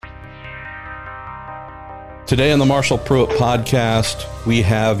Today on the Marshall Pruett podcast, we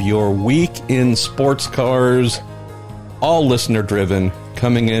have your week in sports cars, all listener-driven,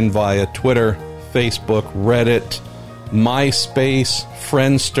 coming in via Twitter, Facebook, Reddit, MySpace,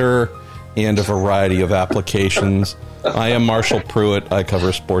 Friendster, and a variety of applications. I am Marshall Pruett. I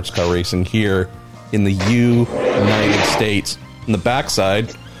cover sports car racing here in the United States. On the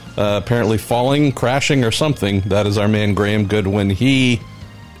backside, apparently falling, crashing, or something, that is our man Graham Goodwin. He,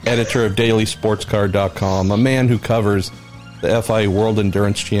 editor of dailysportscar.com, a man who covers the FIA World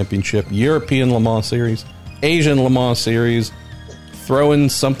Endurance Championship, European Le Mans Series, Asian Le Mans Series, throw in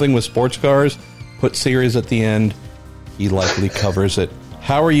something with sports cars, put series at the end, he likely covers it.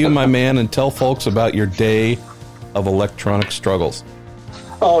 How are you, my man, and tell folks about your day of electronic struggles.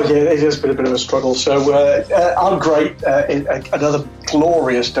 Oh, yeah, it has been a bit of a struggle. So I'm great. Another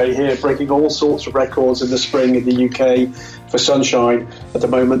glorious day here, breaking all sorts of records in the spring in the UK for sunshine at the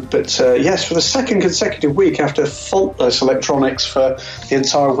moment. But yes, for the second consecutive week after faultless electronics for the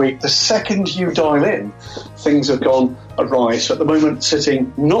entire week, the second you dial in, things have gone awry. So at the moment,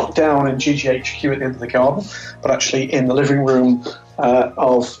 sitting not down in GGHQ at the end of the garden, but actually in the living room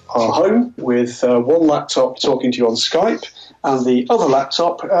of our home with one laptop talking to you on Skype, and the other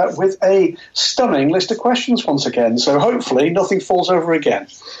laptop with a stunning list of questions once again. So hopefully nothing falls over again.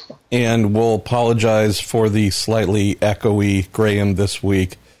 And we'll apologize for the slightly echoey Graham this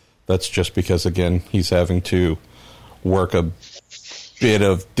week. That's just because, again, he's having to work a bit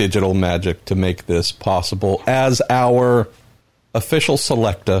of digital magic to make this possible. As our official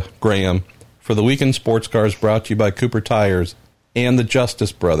selecta, Graham, for the Week in Sports Cars, brought to you by Cooper Tires and the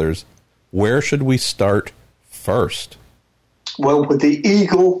Justice Brothers, where should we start first? Well, with the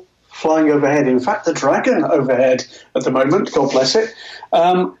eagle flying overhead, in fact, the dragon overhead at the moment, God bless it,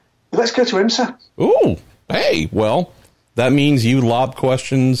 let's go to IMSA. Ooh, hey, well, that means you lob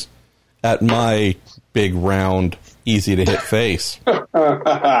questions at my big, round, easy-to-hit face.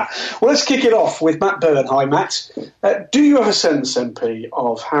 Well, let's kick it off with Matt Byrne. Hi, Matt. Do you have a sense, MP,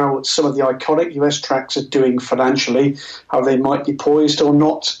 of how some of the iconic US tracks are doing financially, how they might be poised or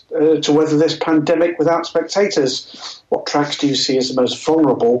not to weather this pandemic without spectators? What tracks do you see as the most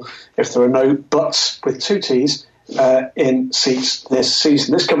vulnerable if there are no butts with two T's in seats this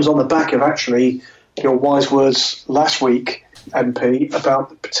season? This comes on the back of actually your wise words last week, MP, about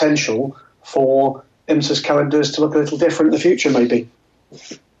the potential for IMSA's calendars to look a little different in the future, maybe.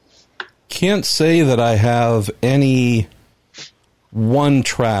 Can't say that I have any one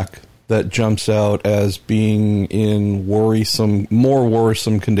track that jumps out as being in more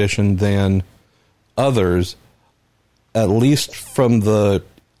worrisome condition than others, at least from the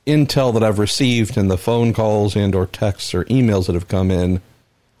intel that I've received and the phone calls and or texts or emails that have come in,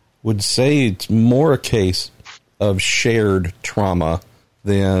 would say it's more a case of shared trauma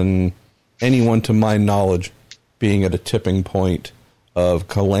than anyone, to my knowledge, being at a tipping point of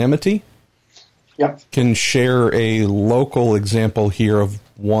calamity. Yep. Can share a local example here of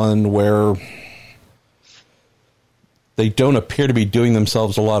one where they don't appear to be doing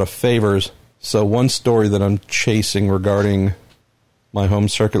themselves a lot of favors. So one story that I'm chasing regarding my home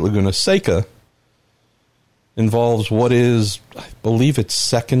circuit, Laguna Seca, involves what is, I believe, its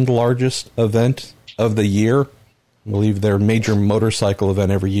second largest event of the year. I believe their major motorcycle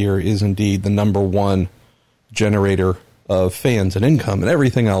event every year is indeed the number one generator of fans and income and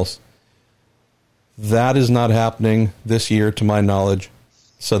everything else. That is not happening this year, to my knowledge.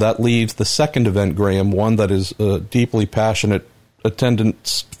 So that leaves the second event, Graham, one that is a deeply passionate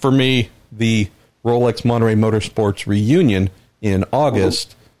attendance for me, the Rolex Monterey Motorsports reunion in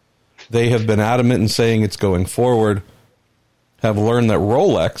August. They have been adamant in saying it's going forward, have learned that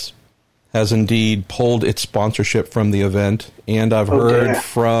Rolex has indeed pulled its sponsorship from the event, and I've heard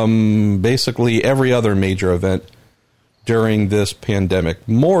from basically every other major event during this pandemic,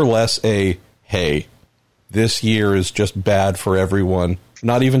 more or less hey, this year is just bad for everyone.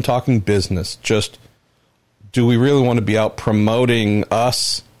 Not even talking business, just do we really want to be out promoting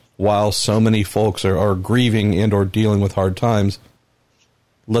us while so many folks are grieving and or dealing with hard times?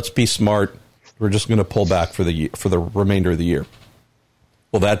 Let's be smart. We're just going to pull back for the remainder of the year.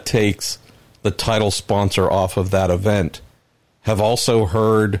 Well, that takes the title sponsor off of that event. Have also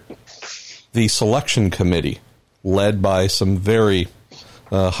heard the selection committee, led by some very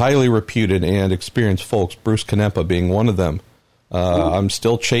highly reputed and experienced folks, Bruce Canepa being one of them. I'm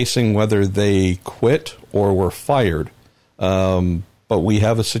still chasing whether they quit or were fired. But we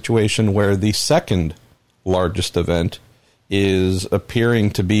have a situation where the second largest event is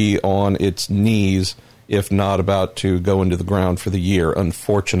appearing to be on its knees, if not about to go into the ground for the year,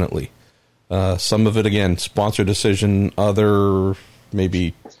 unfortunately. Some of it, again, sponsor decision, other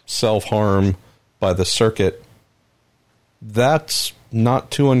maybe self-harm, by the circuit. That's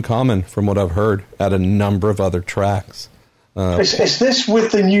not too uncommon from what I've heard at a number of other tracks. Is this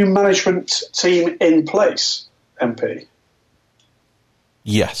with the new management team in place, MP?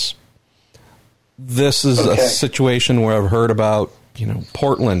 Yes. This is a situation where I've heard about,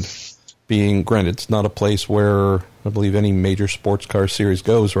 Portland being, granted, it's not a place where I believe any major sports car series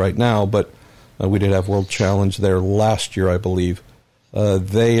goes right now, but we did have World Challenge there last year, I believe.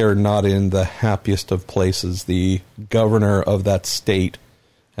 They are not in the happiest of places. The governor of that state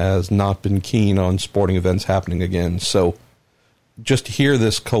has not been keen on sporting events happening again. So just hear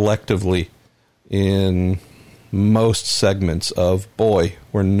this collectively in most segments of, boy,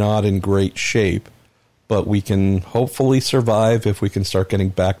 we're not in great shape, but we can hopefully survive if we can start getting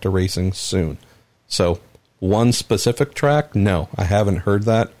back to racing soon. So one specific track, no, I haven't heard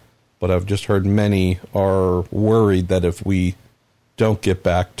that, but I've just heard many are worried that if we don't get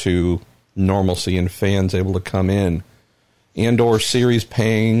back to normalcy and fans able to come in and or series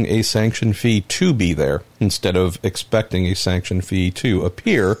paying a sanction fee to be there instead of expecting a sanction fee to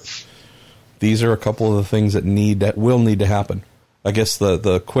appear, these are a couple of the things that will need to happen. I guess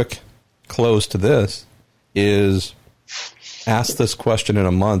the quick close to this is ask this question in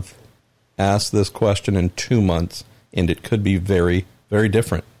a month, ask this question in 2 months, and it could be very, very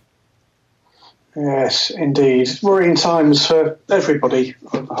different. Yes, indeed. Worrying times for everybody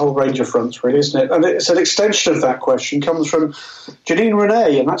on a whole range of fronts, really, isn't it? And it's an extension of that question comes from Janine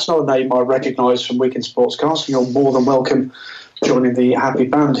Renee, and that's not a name I recognise from Weekend Sportscast. You're more than welcome joining the happy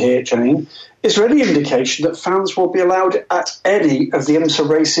band here, Janine. Is there any indication that fans will be allowed at any of the IMSA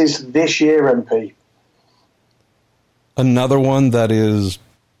races this year, MP? Another one that is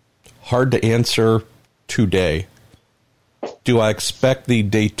hard to answer today. Do I expect the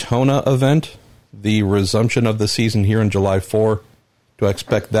Daytona event, the resumption of the season here on July 4, do I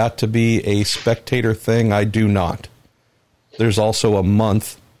expect that to be a spectator thing? I do not. There's also a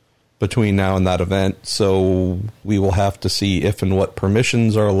month between now and that event, so we will have to see if and what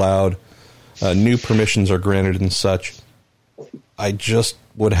permissions are allowed, new permissions are granted and such. I just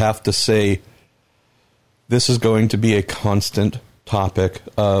would have to say this is going to be a constant topic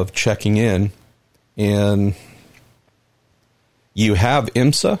of checking in, and you have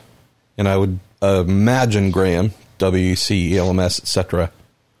IMSA, and I would imagine, Graham, WEC, ELMS, etc.,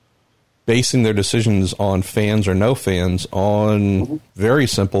 basing their decisions on fans or no fans on very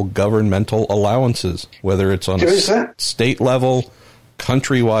simple governmental allowances, whether it's on a state level,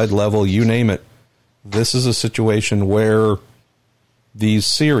 countrywide level, you name it. This is a situation where these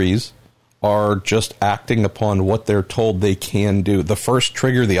series are just acting upon what they're told they can do. The first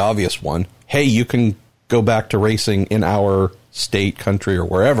trigger, the obvious one, hey, you can go back to racing in our state, country, or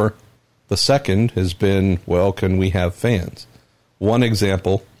wherever. The second has been, well, can we have fans? One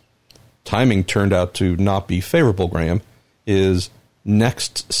example, timing turned out to not be favorable, Graham, is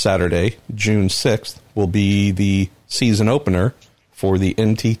next Saturday, June 6th, will be the season opener for the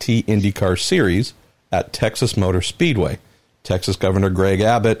NTT IndyCar Series at Texas Motor Speedway. Texas Governor Greg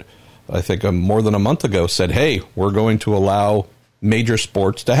Abbott, I think more than a month ago, said, hey, we're going to allow major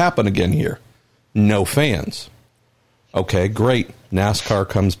sports to happen again here. No fans. Okay, great. NASCAR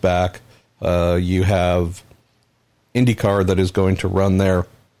comes back. You have IndyCar that is going to run there.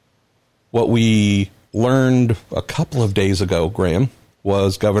 What we learned a couple of days ago, Graham,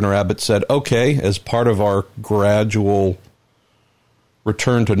 was Governor Abbott said, okay, as part of our gradual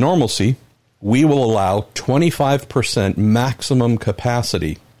return to normalcy, we will allow 25% maximum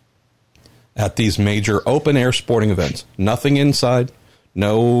capacity at these major open-air sporting events. Nothing inside.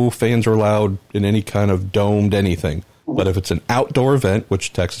 No fans are allowed in any kind of domed anything. But if it's an outdoor event,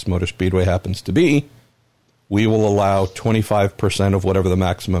 which Texas Motor Speedway happens to be, we will allow 25% of whatever the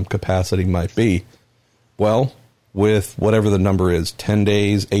maximum capacity might be. Well, with whatever the number is, 10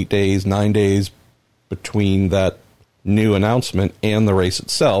 days, 8 days, 9 days between that new announcement and the race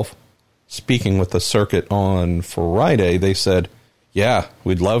itself, speaking with the circuit on Friday, they said, yeah,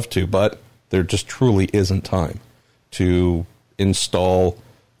 we'd love to, but there just truly isn't time to install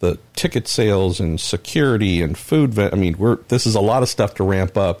the ticket sales and security and food. I mean, this is a lot of stuff to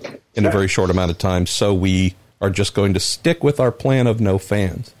ramp up in a very short amount of time, so we are just going to stick with our plan of no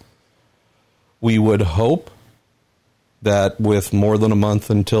fans. We would hope that with more than a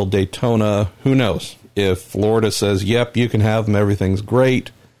month until Daytona, who knows? If Florida says, yep, you can have them, everything's great,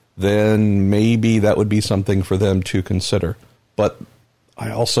 then maybe that would be something for them to consider. But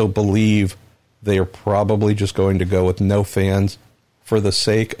I also believe they are probably just going to go with no fans for the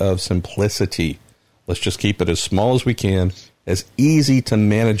sake of simplicity. Let's just keep it as small as we can, as easy to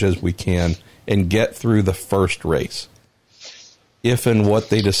manage as we can, and get through the first race. if and what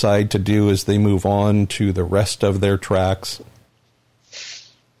they decide to do as they move on to the rest of their tracks,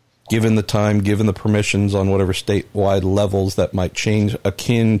 given the time, given the permissions on whatever statewide levels that might change,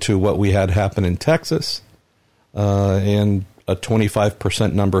 akin to what we had happen in Texas, and a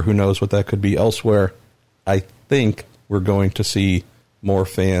 25% number, who knows what that could be elsewhere. I think we're going to see more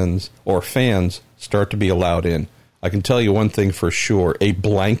fans start to be allowed in. I can tell you one thing for sure, a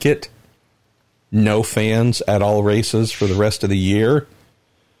blanket no fans at all races for the rest of the year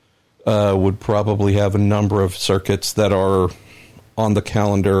would probably have a number of circuits that are on the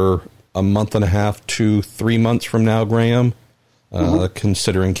calendar a month and a half to 3 months from now, Graham,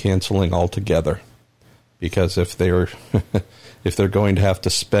 considering canceling altogether. Because if they're going to have to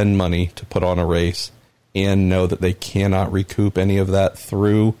spend money to put on a race and know that they cannot recoup any of that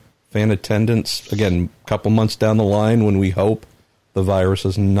through fan attendance, again, a couple months down the line when we hope the virus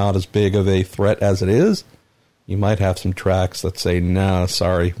is not as big of a threat as it is, you might have some tracks that say, nah,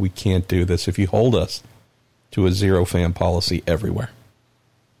 sorry, we can't do this if you hold us to a zero fan policy everywhere.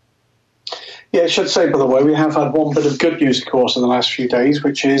 Yeah, I should say, by the way, we have had one bit of good news, of course, in the last few days,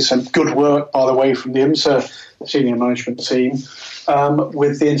 which is good work, by the way, from the IMSA senior management team,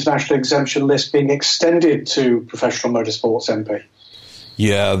 with the international exemption list being extended to professional motorsports, MP.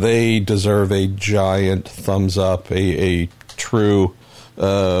 Yeah, they deserve a giant thumbs up, a true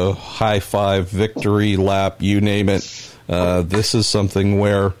high five, victory lap, you name it. This is something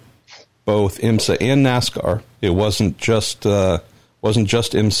where both IMSA and NASCAR, it wasn't just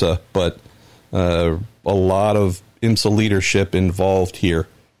IMSA, but a lot of IMSA leadership involved here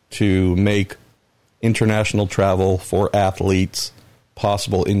to make international travel for athletes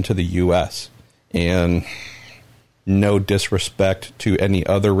possible into the U.S. And no disrespect to any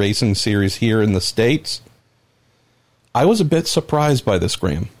other racing series here in the States, I was a bit surprised by this,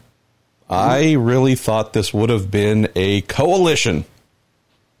 Graham. I really thought this would have been a coalition.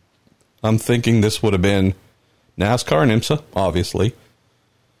 I'm thinking this would have been NASCAR and IMSA, obviously.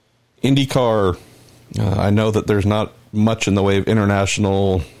 IndyCar, I know that there's not much in the way of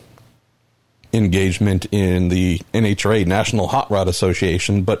international engagement in the NHRA, National Hot Rod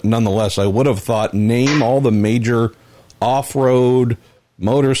Association, but nonetheless, I would have thought name all the major off-road,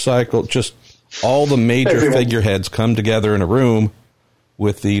 motorcycle, just all the major figureheads come together in a room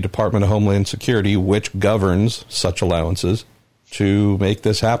with the Department of Homeland Security, which governs such allowances, to make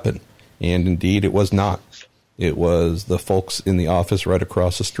this happen. And indeed, it was not. It was the folks in the office right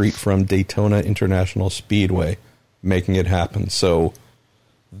across the street from Daytona International Speedway making it happen. So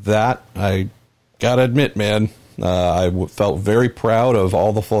that, I gotta admit, man, I felt very proud of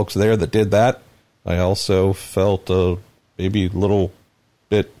all the folks there that did that. I also felt maybe a little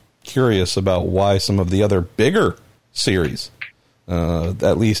bit curious about why some of the other bigger series,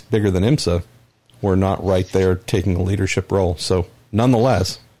 at least bigger than IMSA, were not right there taking a leadership role. So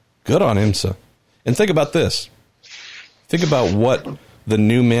nonetheless, good on IMSA. And think about this. Think about what the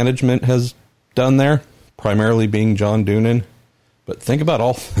new management has done there, primarily being John Doonan. But think about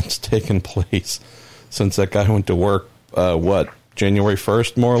all that's taken place since that guy went to work, January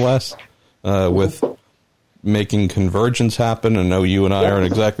 1st, more or less, with making convergence happen. I know you and I aren't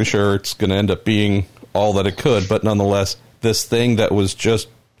exactly sure it's going to end up being all that it could, but nonetheless, this thing that was just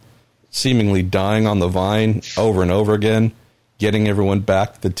seemingly dying on the vine over and over again, getting everyone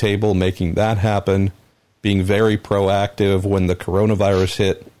back to the table, making that happen, being very proactive when the coronavirus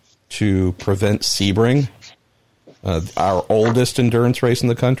hit to prevent Sebring, our oldest endurance race in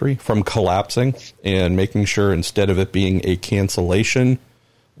the country, from collapsing, and making sure instead of it being a cancellation,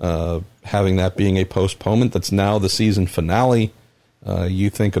 having that being a postponement that's now the season finale. You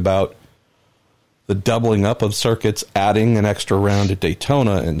think about the doubling up of circuits, adding an extra round at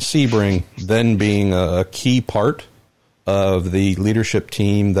Daytona and Sebring, then being a key part of the leadership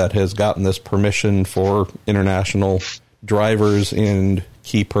team that has gotten this permission for international drivers and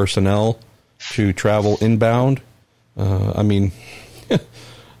key personnel to travel inbound. I mean,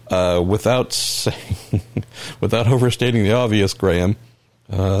 without overstating the obvious, Graham,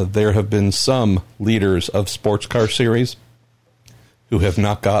 there have been some leaders of sports car series who have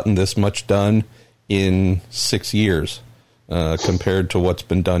not gotten this much done in 6 years compared to what's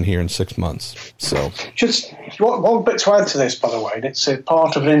been done here in 6 months. So, just one bit to add to this, by the way, and it's a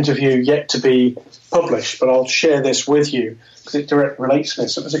part of an interview yet to be published, but I'll share this with you because it directly relates to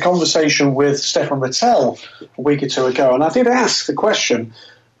this. It was a conversation with Stefan Rattel a week or two ago, and I did ask the question,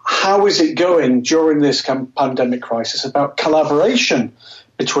 how is it going during this pandemic crisis about collaboration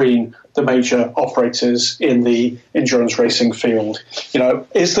between the major operators in the endurance racing field? You know,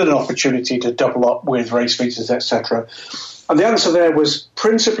 is there an opportunity to double up with race meetings, etc.? And the answer there was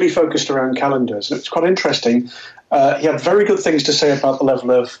principally focused around calendars. And it's quite interesting. He had very good things to say about the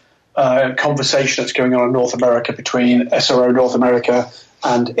level of conversation that's going on in North America between SRO North America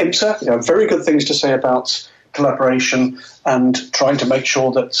and IMSA. He had very good things to say about collaboration and trying to make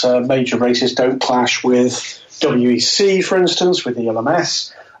sure that major races don't clash with WEC, for instance, with the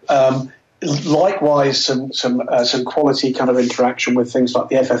LMS. Likewise, some quality kind of interaction with things like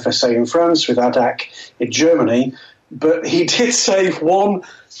the FFSA in France, with ADAC in Germany. But he did say one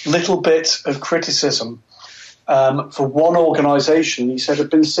little bit of criticism for one organisation. He said had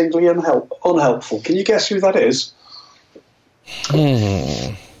been singly unhelpful. Can you guess who that is?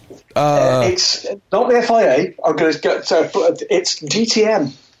 It's not the FIA. I'm going to get. It's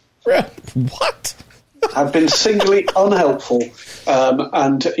DTM. What? Have been singly unhelpful,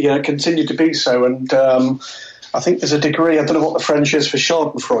 and continue to be so. And I think there's a degree. I don't know what the French is for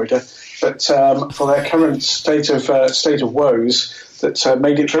Schadenfreude, but for their current state of woes, that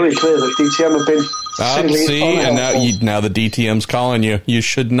made it really clear that DTM have been singly unhelpful. And now the DTM's calling you. You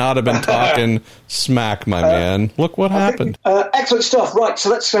should not have been talking smack, my man. Look what happened. Excellent stuff. Right, so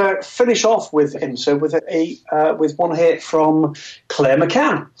let's finish off with IMSA with one hit from Claire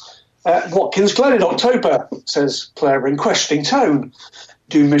McCann. Watkins Glen in October, says Claire in questioning tone.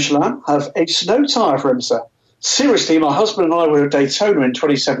 Do Michelin have a snow tyre for IMSA? Seriously, my husband and I were at Daytona in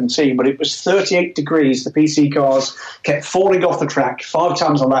 2017, but it was 38 degrees. The PC cars kept falling off the track 5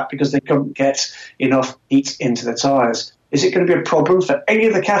 times on lap because they couldn't get enough heat into the tyres. Is it going to be a problem for any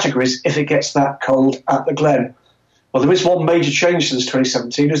of the categories if it gets that cold at the Glen? Well, there is one major change since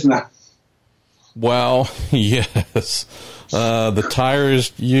 2017, isn't there? Well, yes. The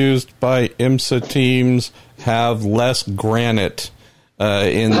tires used by IMSA teams have less granite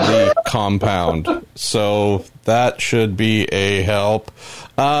in the compound, so that should be a help.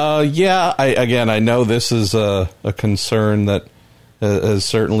 I know this is a concern that has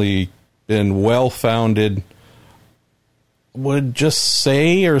certainly been well-founded. Would just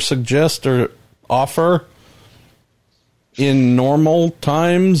say or suggest or offer in normal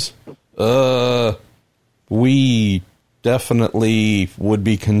times, we definitely would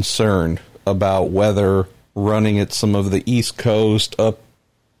be concerned about whether running at some of the East Coast,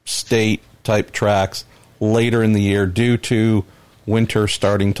 upstate type tracks later in the year due to winter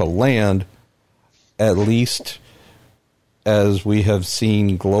starting to land, at least as we have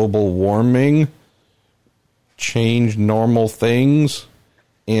seen global warming change normal things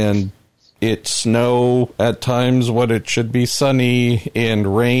and it snow at times when it should be sunny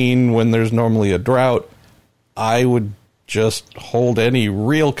and rain when there's normally a drought. I would just hold any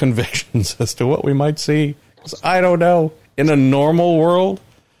real convictions as to what we might see. 'Cause I don't know. In a normal world,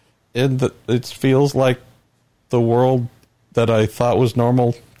 it feels like the world that I thought was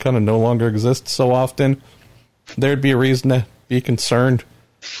normal kind of no longer exists so often. There'd be a reason to be concerned.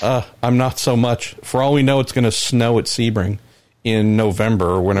 I'm not so much. For all we know, it's going to snow at Sebring in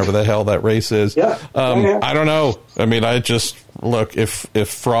November or whenever the hell that race is. I don't know. I mean, I just look, if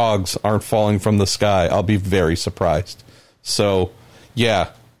frogs aren't falling from the sky, I'll be very surprised. So, yeah,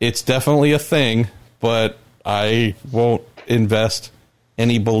 it's definitely a thing, but I won't invest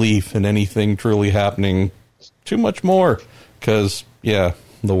any belief in anything truly happening too much more because, yeah,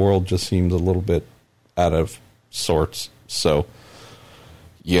 the world just seems a little bit out of sorts. So,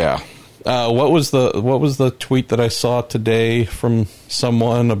 yeah. What was the tweet that I saw today from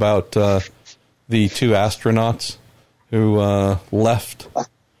someone about the 2 astronauts who left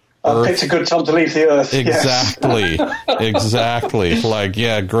Earth? It's a good time to leave the Earth. Exactly. Yes. Exactly. Like,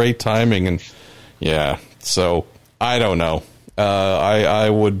 yeah, great timing. And yeah, so I don't know. I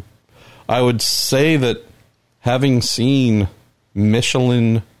would say that having seen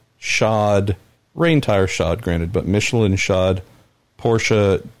Michelin shod, rain tire shod, granted, but Michelin shod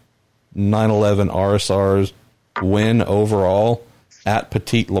Porsche 911 RSRs win overall at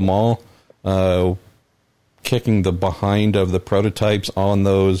Petit Le Mans, kicking the behind of the prototypes on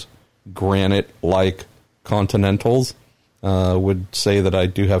those granite-like Continentals, would say that I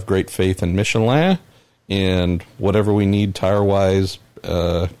do have great faith in Michelin, and whatever we need tire-wise,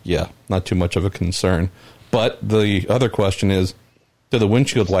 not too much of a concern. But the other question is, do the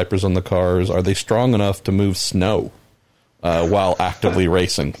windshield wipers on the cars, are they strong enough to move snow while actively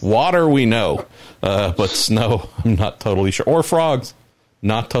racing? Water, we know, but snow, I'm not totally sure. Or frogs,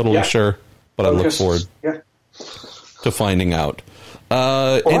 not totally sure, but I look forward to finding out.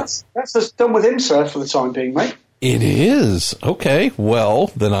 That's just done with IMSA for the time being, mate. It is. Okay, well,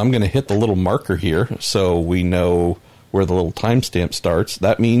 then I'm going to hit the little marker here so we know where the little timestamp starts.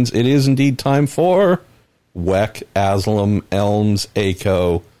 That means it is indeed time for WEC, Aslam, Elms,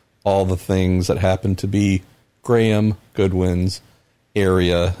 ACO, all the things that happen to be Graham Goodwin's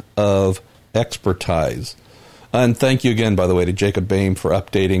area of expertise. And thank you again, by the way, to Jacob Boehm for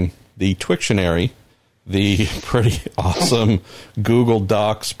updating the Twictionary, the pretty awesome Google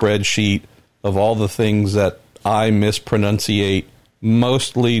Doc spreadsheet of all the things that I mispronunciate,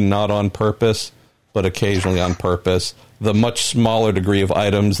 mostly not on purpose, but occasionally on purpose. The much smaller degree of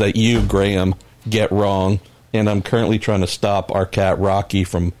items that you, Graham, get wrong. And I'm currently trying to stop our cat, Rocky,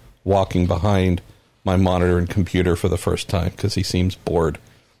 from walking behind my monitor and computer for the first time because he seems bored.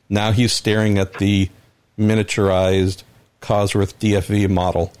 Now he's staring at the miniaturized Cosworth DFV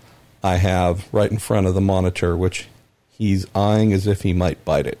model I have right in front of the monitor, which he's eyeing as if he might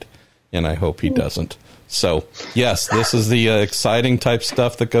bite it, and I hope he doesn't. So, yes, this is the exciting type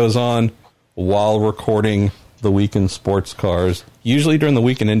stuff that goes on while recording the Weekend Sports Cars. Usually during the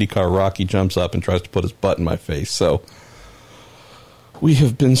Weekend IndyCar, Rocky jumps up and tries to put his butt in my face, so we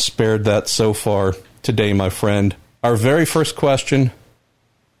have been spared that so far today, my friend. Our very first question,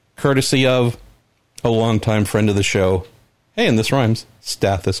 courtesy of a longtime friend of the show. Hey, and this rhymes.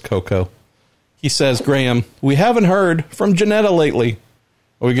 Stathis Coco. He says, Graham, we haven't heard from Ginetta lately.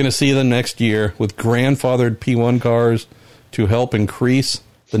 Are we going to see them next year with grandfathered P1 cars to help increase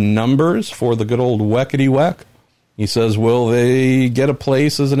the numbers for the good old Weckety-Weck? He says, will they get a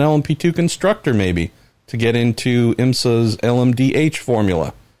place as an LMP2 constructor maybe to get into IMSA's LMDH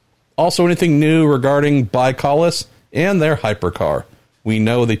formula? Also, anything new regarding Bicolis and their hypercar? We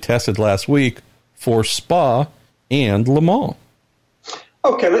know they tested last week for Spa and Le Mans.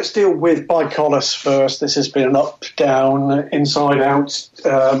 Okay, let's deal with Bicolis first. This has been an up, down, inside out.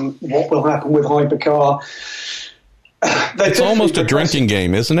 What will happen with hypercar? It's almost a drinking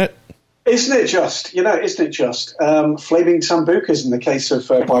game, isn't it? Isn't it just? Isn't it just? Flaming Sambucas in the case of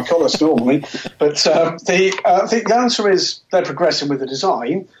Bicolis normally. But I think the answer is they're progressing with the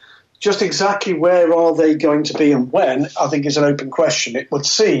design. Just exactly where are they going to be and when, I think, is an open question. It would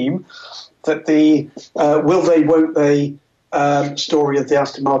seem that the will they, won't they story of the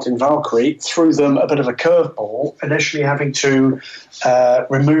Aston Martin Valkyrie threw them a bit of a curveball, initially having to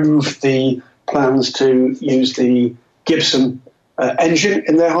remove the plans to use the Gibson engine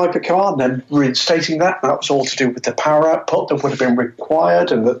in their hypercar, and then reinstating that. That was all to do with the power output that would have been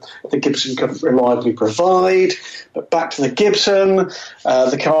required and that the Gibson couldn't reliably provide. But back to the Gibson,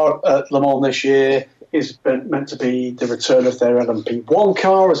 the car at Le Mans this year is meant to be the return of their LMP1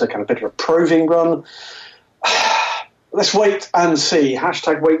 car as a kind of bit of a proving run. Let's wait and see.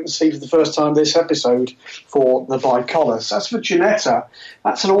 Hashtag wait and see for the first time this episode for the Bicolis. As for Ginetta,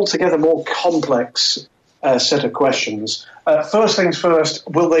 that's an altogether more complex set of questions. First things first,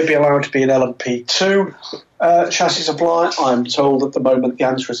 will they be allowed to be an LMP2 chassis supplier? I'm told at the moment the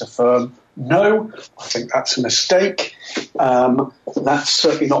answer is a firm no. I think that's a mistake. That's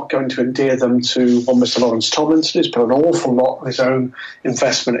certainly not going to endear them to one Mr. Lawrence Tomlinson, who's put an awful lot of his own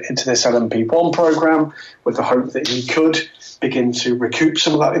investment into this LMP1 program with the hope that he could begin to recoup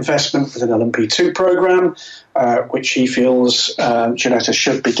some of that investment with an LMP2 program, which he feels Ginetta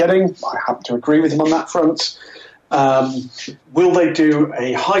should be getting. I happen to agree with him on that front. Will they do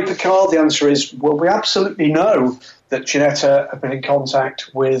a hypercar? The answer is, well, we absolutely know that Ginetta have been in contact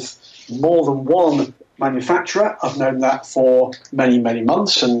with more than one manufacturer. I've known that for many, many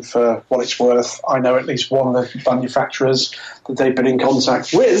months, and for what it's worth, I know at least one of the manufacturers that they've been in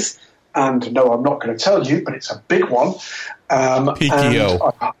contact with. And no, I'm not going to tell you, but it's a big one.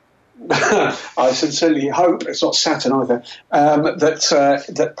 PTO. I sincerely hope it's not Saturn either.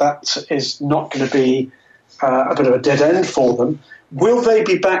 That is not going to be a bit of a dead end for them. Will they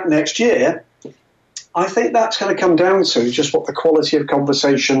be back next year? I think that's going to come down to just what the quality of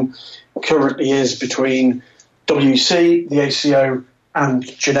conversation currently is between WC, the ACO, and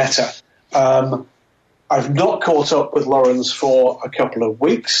Ginetta. I've not caught up with Lawrence for a couple of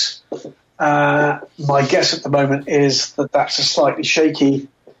weeks. My guess at the moment is that that's a slightly shaky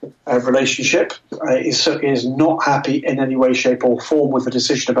relationship. He certainly is not happy in any way, shape or form with the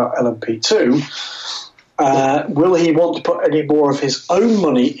decision about LMP2. Will he want to put any more of his own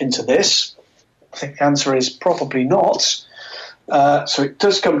money into this? I think the answer is probably not. So it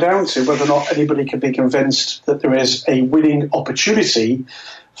does come down to whether or not anybody can be convinced that there is a winning opportunity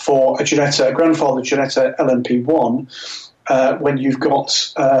for a grandfather Ginetta LMP1 when you've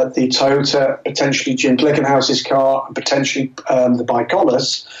got the Toyota, potentially Jim Glickenhaus's car, and potentially the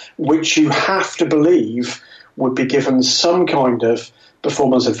Bicolis, which you have to believe would be given some kind of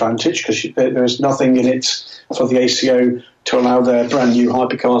performance advantage, because there is nothing in it for the ACO to allow their brand new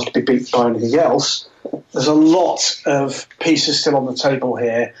hypercars to be beat by anything else. There's a lot of pieces still on the table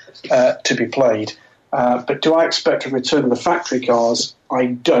here to be played. But do I expect a return of the factory cars? I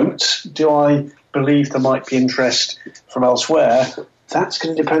don't. Do I believe there might be interest from elsewhere? That's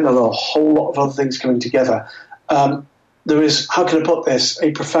going to depend on a whole lot of other things coming together. there is, how can I put this,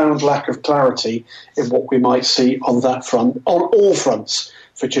 a profound lack of clarity in what we might see on that front, on all fronts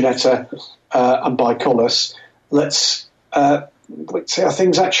for Ginetta and Bicollis. Let's see how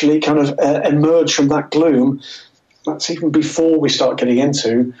things actually kind of emerge from that gloom. That's even before we start getting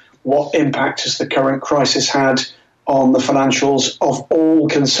into what impact has the current crisis had on the financials of all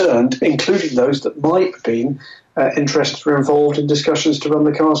concerned, including those that might have been interested or involved in discussions to run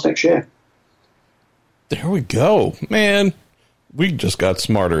the cars next year. There we go. Man, we just got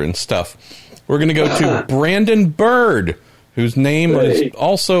smarter and stuff. We're going to go to Brandon Bird, whose name is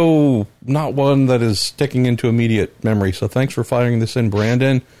also not one that is sticking into immediate memory. So thanks for firing this in,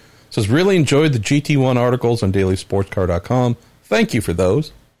 Brandon. Says, really enjoyed the GT1 articles on dailysportscar.com. Thank you for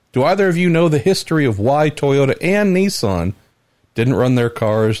those. Do either of you know the history of why Toyota and Nissan didn't run their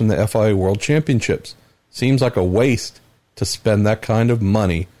cars in the FIA World Championships? Seems like a waste to spend that kind of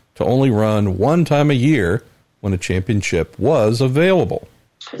money to only run one time a year when a championship was available.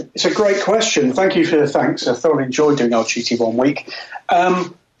 It's a great question. Thank you for the thanks. I thoroughly enjoyed doing our GT1 week.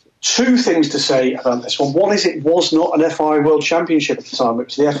 Two things to say about this one. One is it was not an FIA World Championship at the time. It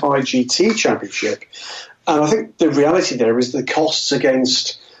was the FIA GT Championship. And I think the reality there is the costs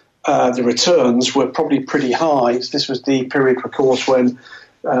against the returns were probably pretty high. This was the period, of course, when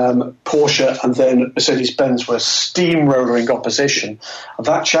Porsche and then Mercedes-Benz were steamrolling opposition. And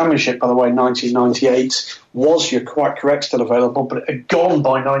that championship, by the way, 1998, was, you're quite correct, still available, but it had gone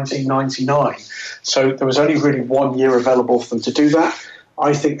by 1999. So there was only really 1 year available for them to do that.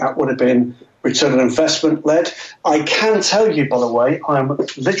 I think that would have been return on investment led. I can tell you, by the way, I'm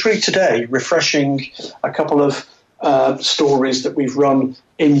literally today refreshing a couple of stories that we've run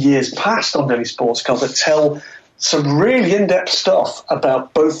in years past on Daily Sports Car that tell some really in-depth stuff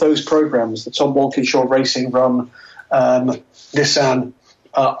about both those programs. The Tom Walkinshaw Racing run Nissan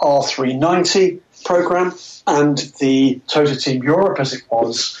R390 program and the Toyota Team Europe, as it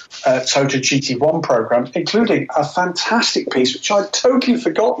was, Toyota GT1 program, including a fantastic piece, which I'd totally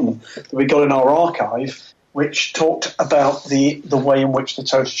forgotten that we got in our archive, which talked about the way in which the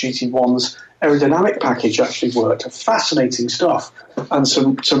Toyota GT1's aerodynamic package actually worked. Fascinating stuff, and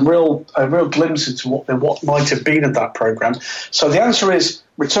some real glimpse into what might have been in that program. So the answer is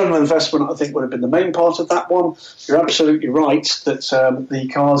return on investment, I think, would have been the main part of that one. You're absolutely right that the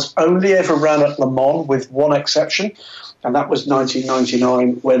cars only ever ran at Le Mans with one exception, and that was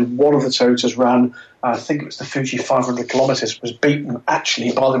 1999 when one of the Toyotas ran, I think it was the Fuji 500 kilometres, was beaten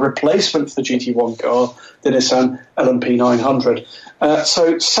actually by the replacement for the GT1 car, the Nissan LMP 900.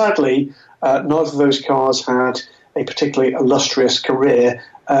 So sadly, neither of those cars had a particularly illustrious career,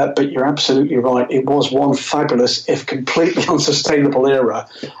 but you're absolutely right. It was one fabulous, if completely unsustainable era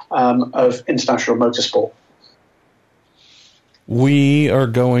of international motorsport. We are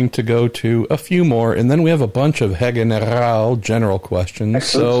going to go to a few more, and then we have a bunch of general questions.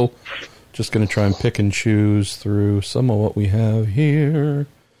 Excellent. So just going to try and pick and choose through some of what we have here.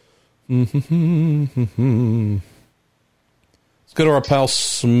 Let's go to our pal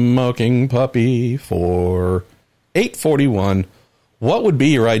Smoking Puppy for 841. What would be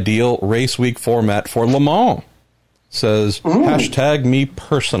your ideal race week format for Le Mans? Says, hashtag me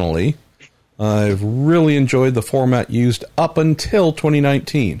personally. I've really enjoyed the format used up until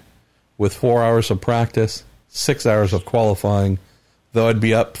 2019, with 4 hours of practice, 6 hours of qualifying, though I'd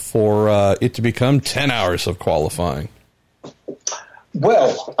be up for it to become 10 hours of qualifying.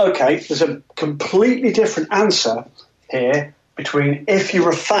 Well, okay, there's a completely different answer here between if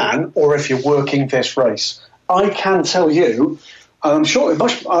you're a fan or if you're working this race. I can tell you, I'm sure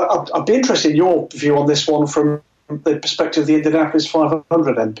I'd be interested in your view on this one from the perspective of the Indianapolis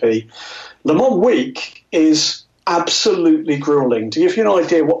 500 MP. Le Mans week is absolutely grueling. To give you an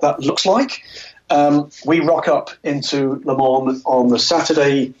idea what that looks like, we rock up into Le Mans on the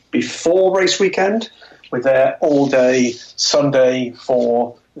Saturday before race weekend. We're there all day Sunday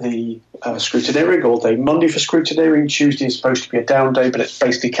for the scrutineering, all day Monday for scrutineering. Tuesday is supposed to be a down day, but it's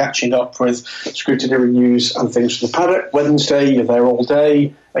basically catching up with scrutineering news and things from the paddock. Wednesday, you're there all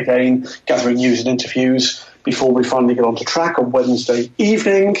day, again, gathering news and interviews before we finally get onto track on Wednesday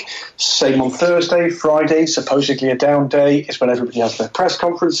evening. Same on Thursday. Friday, supposedly a down day, is when everybody has their press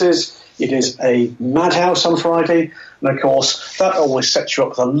conferences. It is a madhouse on Friday. And, of course, that always sets you up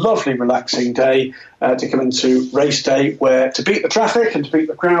with a lovely, relaxing day to come into race day, where to beat the traffic and to beat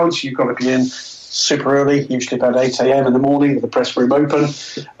the crowds, you've got to be in super early, usually about 8 a.m. in the morning with the press room open,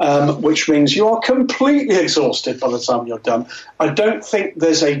 which means you are completely exhausted by the time you're done. I don't think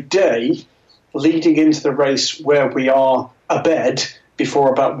there's a day leading into the race where we are abed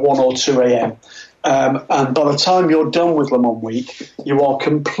before about 1 or 2 a.m. And by the time you're done with Le Mans week, you are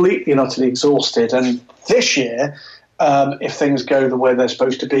completely and utterly exhausted. And this year, if things go the way they're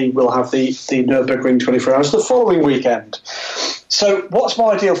supposed to be, we'll have the Nürburgring 24 Hours the following weekend. So what's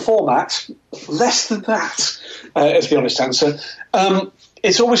my ideal format? Less than that, is the honest answer.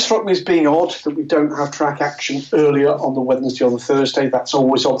 It's always struck me as being odd that we don't have track action earlier on the Wednesday or the Thursday. That's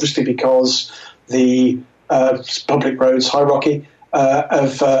always obviously because the public roads, hierarchy,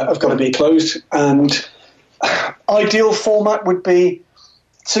 have got to be closed. And ideal format would be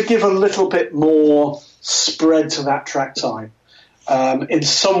to give a little bit more spread to that track time. In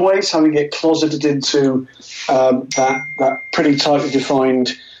some ways, having it closeted into that pretty tightly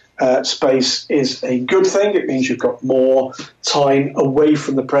defined space is a good thing. It means you've got more time away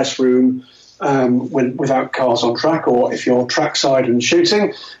from the press room without cars on track, or if you're trackside and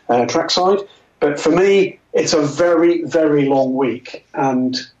shooting, trackside. But for me, it's a very, very long week,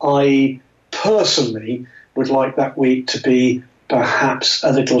 and I personally would like that week to be perhaps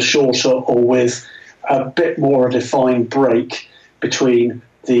a little shorter, or with a bit more a defined break between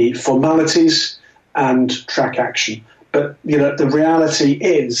the formalities and track action. But the reality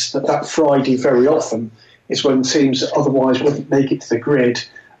is that Friday very often is when teams that otherwise wouldn't make it to the grid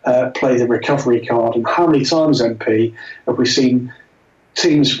play the recovery card. And how many times, MP, have we seen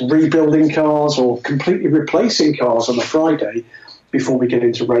teams rebuilding cars or completely replacing cars on a Friday before we get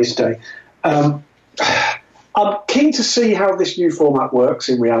into race day? I'm keen to see how this new format works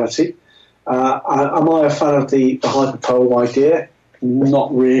in reality. Am I a fan of the hyperpole idea?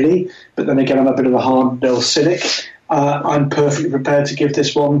 Not really. But then again, I'm a bit of a hard-nosed cynic. I'm perfectly prepared to give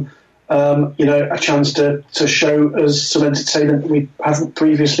this one, a chance to show us some entertainment that we haven't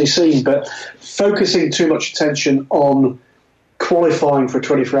previously seen. But focusing too much attention on qualifying for a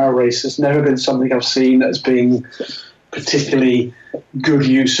 24-hour race has never been something I've seen as being particularly good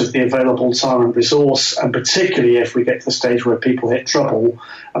use of the available time and resource, and particularly if we get to the stage where people hit trouble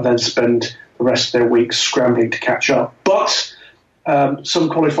and then spend the rest of their week scrambling to catch up. But some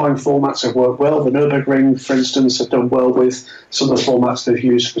qualifying formats have worked well. The Nürburgring, for instance, have done well with some of the formats they've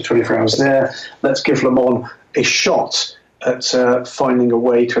used for 24 hours there. Let's give Le Mans a shot at finding a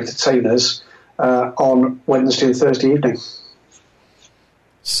way to entertain us on Wednesday and Thursday evening.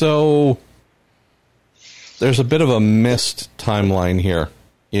 So there's a bit of a missed timeline here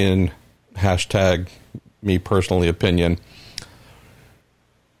in hashtag me personally opinion.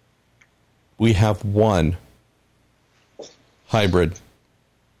 We have one hybrid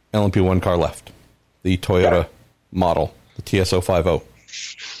LMP1 car left, the Toyota model, the TS050.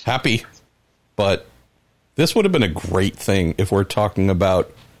 Happy, but this would have been a great thing if we're talking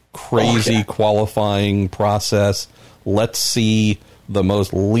about crazy qualifying process. Let's see the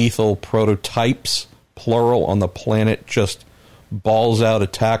most lethal prototypes, plural, on the planet, just balls out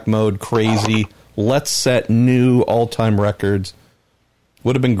attack mode crazy. Let's set new all-time records.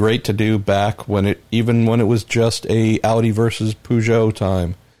 Would have been great to do back when it was just a Audi versus Peugeot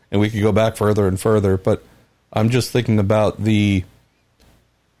time, and we could go back further and further. But I'm just thinking about the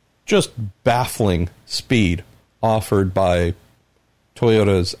just baffling speed offered by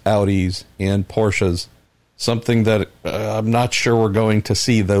Toyotas, Audis, and Porsches. Something that I'm not sure we're going to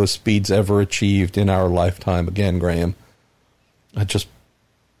see those speeds ever achieved in our lifetime again, Graham. I just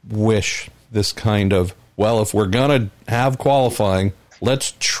wish this kind of, if we're going to have qualifying,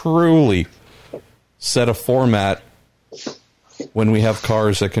 let's truly set a format when we have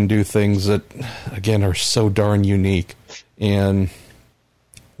cars that can do things that, again, are so darn unique. And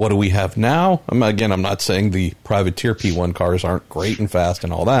what do we have now? I'm not saying the privateer P1 cars aren't great and fast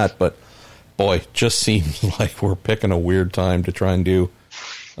and all that, but boy, just seems like we're picking a weird time to try and do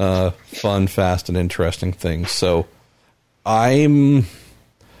fun, fast, and interesting things. So I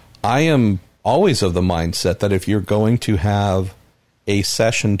am always of the mindset that if you're going to have a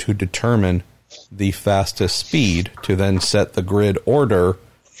session to determine the fastest speed to then set the grid order,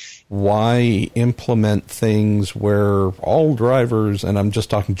 why implement things where all drivers, and I'm just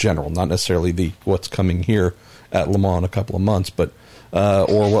talking general, not necessarily what's coming here at Le Mans in a couple of months, but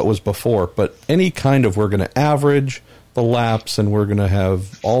or what was before, but any kind of, we're going to average the laps and we're going to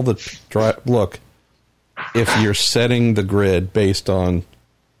have all the look, if you're setting the grid based on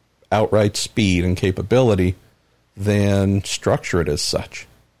outright speed and capability, then structure it as such.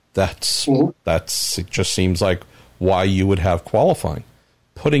 It just seems like why you would have qualifying.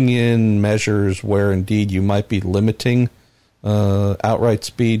 Putting in measures where indeed you might be limiting outright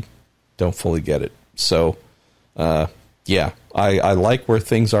speed, don't fully get it. So, I like where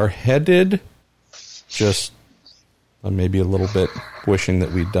things are headed. Just maybe a little bit wishing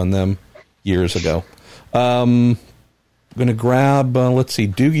that we'd done them years ago. going to grab, let's see,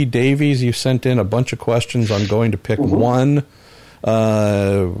 Doogie Davies. You sent in a bunch of questions. I'm going to pick one.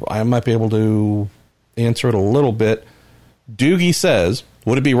 I might be able to answer it a little bit. Doogie says,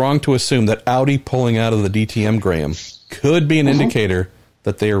 would it be wrong to assume that Audi pulling out of the DTM, Graham, could be an indicator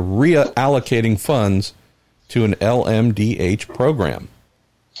that they are reallocating funds to an LMDH program?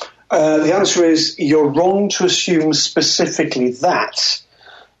 The answer is you're wrong to assume specifically that.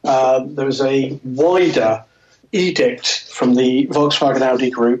 There's a wider edict from the Volkswagen Audi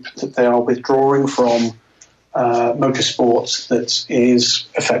group that they are withdrawing from motorsports that is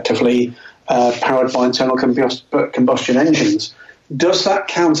effectively powered by internal combustion engines. Does that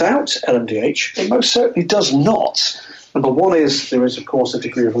count out LMDH? It most certainly does not. Number one is there is, of course, a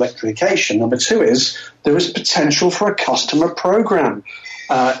degree of electrification. Number two is there is potential for a customer program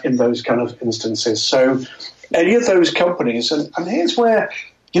in those kind of instances. So any of those companies, and here's where,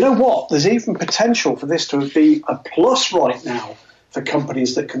 you know what, there's even potential for this to be a plus right now for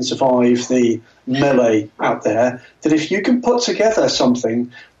companies that can survive the melee out there, that if you can put together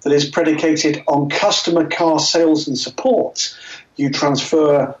something that is predicated on customer car sales and support, you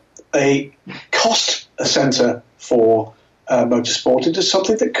transfer a cost center for motorsport into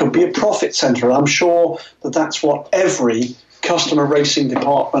something that could be a profit center. And I'm sure that that's what every customer racing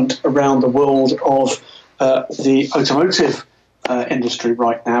department around the world of the automotive industry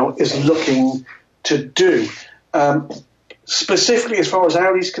right now is looking to do. Specifically, as far as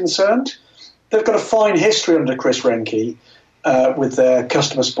Audi's concerned, they've got a fine history under Chris Renke with their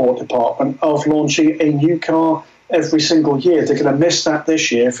customer support department of launching a new car every single year. They're going to miss that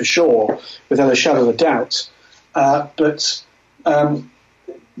this year for sure, without a shadow of a doubt. But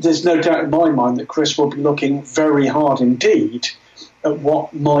there's no doubt in my mind that Chris will be looking very hard indeed at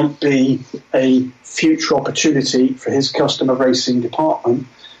what might be a future opportunity for his customer racing department,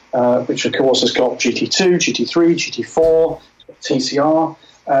 which of course has got GT2, GT3, GT4, TCR,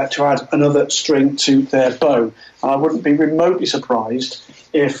 to add another string to their bow. And I wouldn't be remotely surprised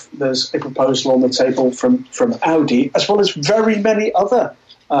if there's a proposal on the table from Audi, as well as very many other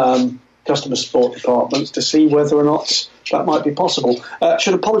customer support departments, to see whether or not that might be possible.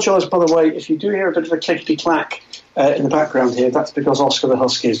 Should apologise, by the way, if you do hear a bit of a clickety-clack in the background here. That's because Oscar the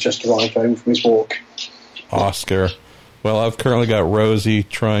Husky has just arrived home from his walk. Oscar. Well, I've currently got Rosie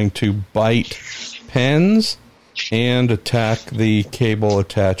trying to bite pens and attack the cable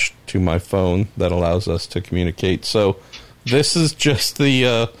attached to my phone that allows us to communicate. So this is just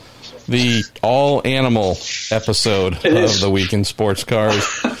the all-animal episode of the Week in Sports Cars.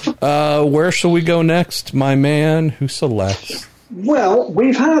 Where shall we go next, my man? Who selects? Well,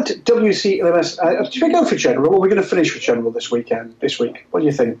 we've had WCLMS. Should we go for general, or we're going to finish with general this week? What do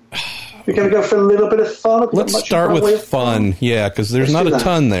you think? We're going to go for a little bit of fun? Let's start with fun, yeah, because there's not a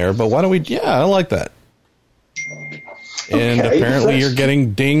ton there, but why don't we... Yeah, I like that. And apparently you're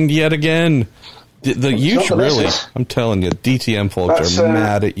getting dinged yet again. I'm telling you, DTM folks are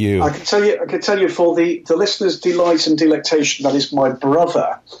mad at you. I can tell you for the listeners' delight and delectation, that is my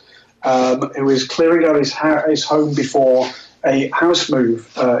brother, who is clearing out his home before a house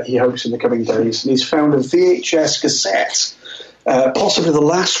move, he hopes, in the coming days. And he's found a VHS cassette, possibly the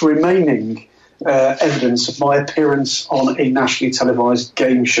last remaining evidence of my appearance on a nationally televised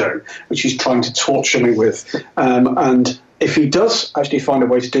game show, which he's trying to torture me with. And if he does actually find a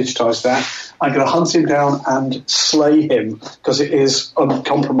way to digitise that, I'm going to hunt him down and slay him, because it is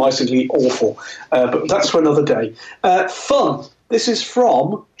uncompromisingly awful. But that's for another day. Fun. This is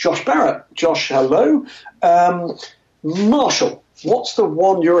from Josh Barrett. Josh, hello. Marshall, what's the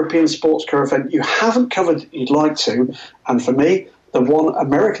one European sports car event you haven't covered that you'd like to? And for me, the one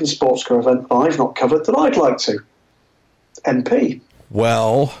American sports car event that I've not covered that I'd like to. MP.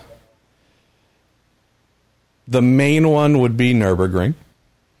 Well, the main one would be Nürburgring.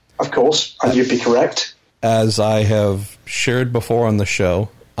 Of course, and you'd be correct. As I have shared before on the show,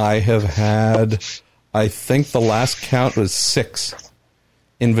 I have had, I think the last count was 6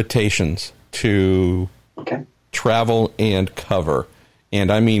 invitations to travel and cover.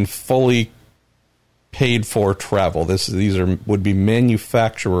 And I mean fully paid for travel. These would be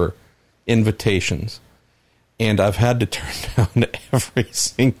manufacturer invitations. And I've had to turn down every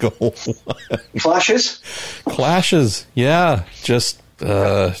single one. Clashes, yeah. Just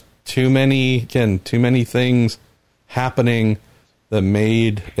too many things happening that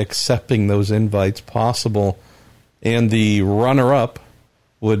made accepting those invites possible. And the runner-up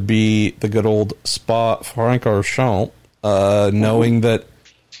would be the good old Spa-Francorchamps, knowing that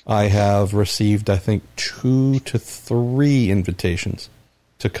I have received, I think, 2 to 3 invitations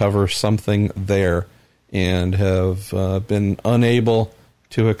to cover something there, and have been unable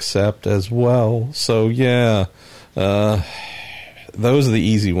to accept as well. So, yeah, Those are the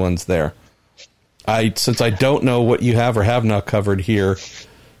easy ones there. Since I don't know what you have or have not covered here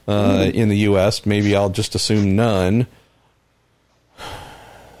in the U.S., maybe I'll just assume none.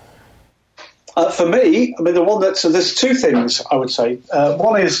 For me, I mean, so there's two things I would say.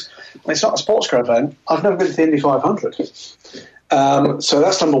 One is, it's not a sports car event. I've never been to the Indy 500. So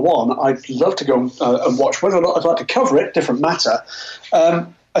that's number one. I'd love to go and watch. Whether or not I'd like to cover it, different matter.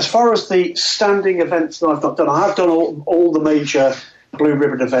 As far as the standing events that I've not done, I have done all the major Blue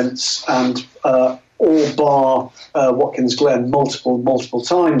Ribbon events and all bar Watkins Glen multiple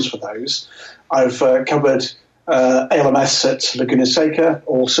times for those. I've covered ALMS at Laguna Seca,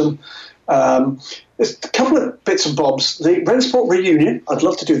 awesome. There's a couple of bits and bobs. The Rennsport Reunion, I'd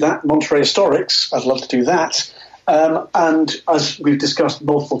love to do that. Monterey Historics, I'd love to do that. And as we've discussed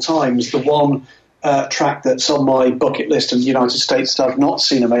multiple times, the one track that's on my bucket list in the United States that I've not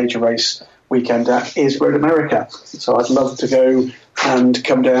seen a major race weekend at is Road America. So I'd love to go and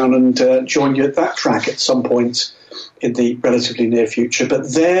come down and join you at that track at some point in the relatively near future.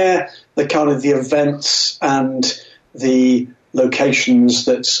 But they're the kind of the events and the locations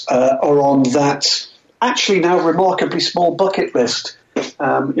that are on that actually now remarkably small bucket list.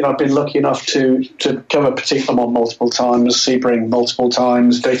 I've been lucky enough to cover Petit Le Mans multiple times, Sebring multiple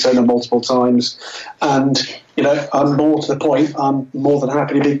times, Daytona multiple times, and I'm more to the point. I'm more than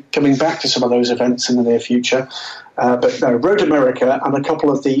happy to be coming back to some of those events in the near future. But no, Road America and a couple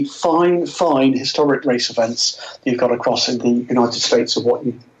of the fine historic race events that you've got across in the United States of what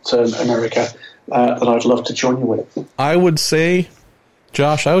you term America that I'd love to join you with. I would say,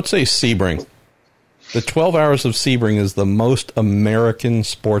 Josh, Sebring. The 12 Hours of Sebring is the most American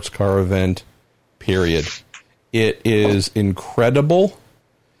sports car event, period. It is incredible.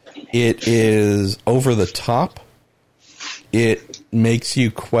 It is over the top. It makes you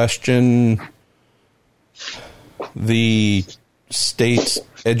question the state's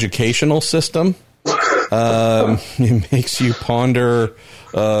educational system. It makes you ponder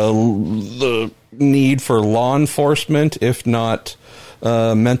the need for law enforcement, if not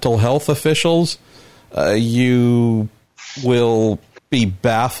mental health officials. You will be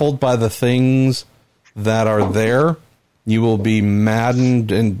baffled by the things that are there. You will be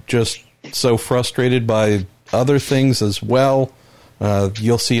maddened and just so frustrated by other things as well.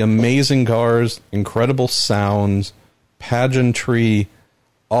 You'll see amazing cars, incredible sounds, pageantry,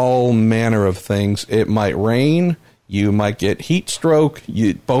 all manner of things. It might rain. You might get heat stroke.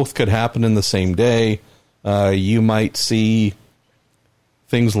 Both could happen in the same day. You might see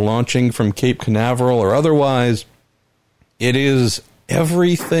things launching from Cape Canaveral or otherwise. It is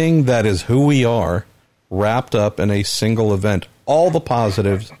everything that is who we are wrapped up in a single event. All the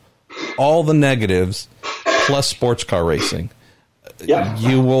positives, all the negatives, plus sports car racing. Yeah.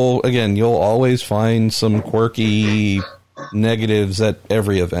 You'll always find some quirky negatives at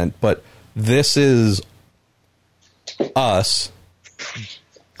every event, but this is us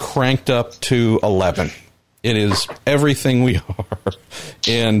cranked up to 11. It is everything we are,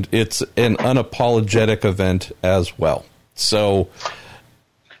 and it's an unapologetic event as well. So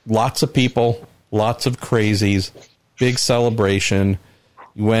lots of people, lots of crazies, big celebration.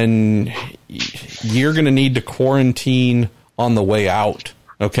 When you're going to need to quarantine on the way out,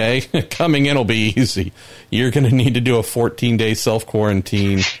 okay? Coming in will be easy. You're going to need to do a 14-day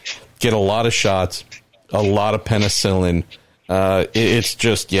self-quarantine, get a lot of shots, a lot of penicillin. It's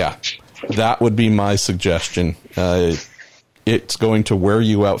just, that would be my suggestion. It's going to wear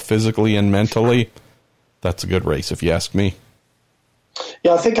you out physically and mentally. That's a good race, if you ask me.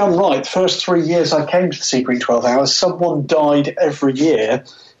 Yeah, I think I'm right. The first 3 years I came to the Sebring 12 Hours, someone died every year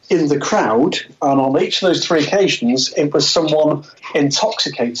in the crowd, and on each of those three occasions, it was someone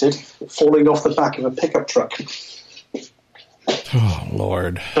intoxicated falling off the back of a pickup truck. Oh,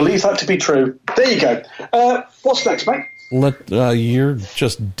 Lord. Believe that to be true. There you go. What's next, mate? You're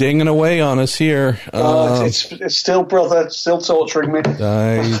just dinging away on us here. It's still, brother, still torturing me.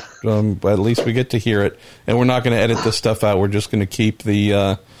 At least we get to hear it, and we're not going to edit this stuff out. We're just going to keep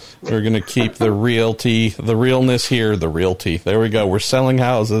the realness here. The realty. There we go. We're selling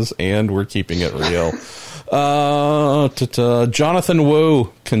houses and we're keeping it real. Jonathan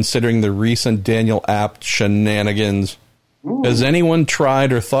Wu, considering the recent Daniel Abt shenanigans, has anyone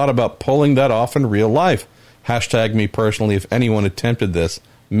tried or thought about pulling that off in real life? Hashtag me personally if anyone attempted this.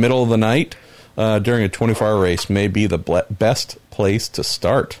 Middle of the night during a 24-hour race may be the best place to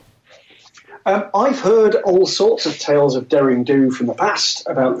start. I've heard all sorts of tales of daring do from the past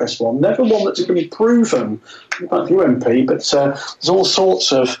about this one. Never one that's been proven by the UMP, but there's all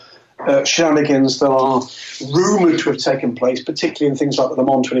sorts of shenanigans that are rumoured to have taken place, particularly in things like the Le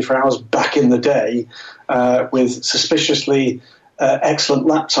Mans 24 Hours back in the day, with suspiciously excellent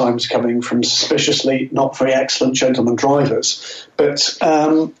lap times coming from suspiciously not very excellent gentlemen drivers. But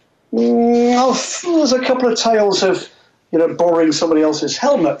there's a couple of tales of borrowing somebody else's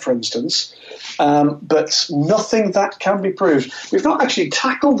helmet, for instance, but nothing that can be proved. We've not actually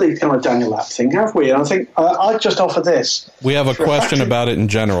tackled the kind of Daniel App thing, have we? And I think I'd just offer this. We have a question about it in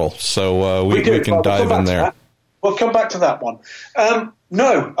general, so we can dive in there. We'll come back to that one.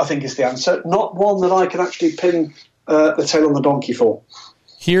 No, I think is the answer. Not one that I can actually pin the tail on the donkey for.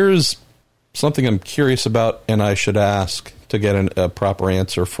 Here's something I'm curious about, and I should ask to get a proper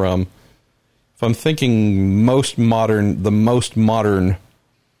answer from. If I'm thinking the most modern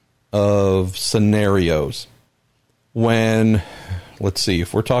of scenarios, when, let's see,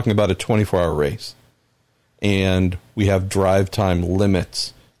 if we're talking about a 24-hour race and we have drive time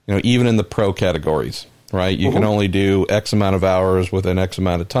limits, even in the pro categories, right? You can only do X amount of hours within X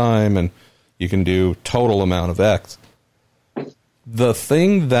amount of time, and you can do total amount of X. The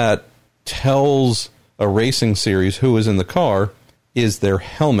thing that tells a racing series who is in the car is their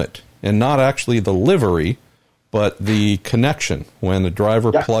helmet, and not actually the livery, but the connection. When the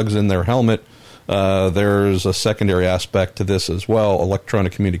driver plugs in their helmet, there's a secondary aspect to this as well,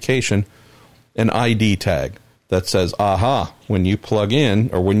 electronic communication, an ID tag that says, aha, when you plug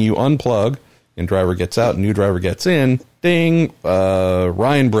in, or when you unplug, and driver gets out, new driver gets in, ding,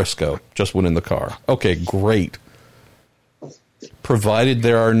 Ryan Briscoe just went in the car. Okay, great. Provided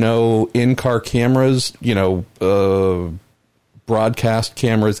there are no in-car cameras, broadcast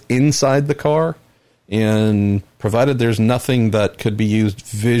cameras inside the car, and provided there's nothing that could be used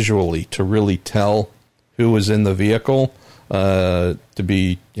visually to really tell who was in the vehicle, to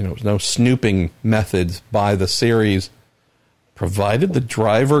be, no snooping methods by the series, provided the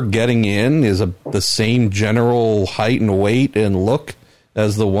driver getting in is the same general height and weight and look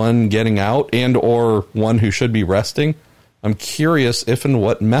as the one getting out and or one who should be resting, I'm curious if and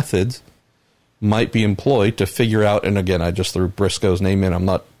what methods might be employed to figure out, and again, I just threw Briscoe's name in, I'm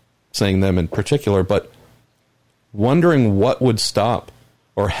not saying them in particular, but wondering what would stop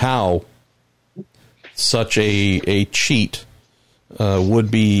or how such a cheat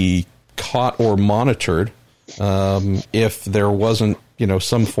would be caught or monitored if there wasn't,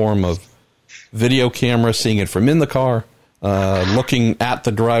 some form of video camera seeing it from in the car, looking at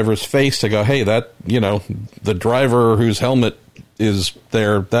the driver's face to go, hey, that, the driver whose helmet is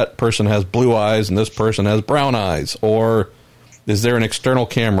there, that person has blue eyes and this person has brown eyes? Or is there an external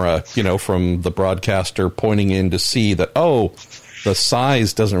camera, from the broadcaster pointing in to see that, oh, the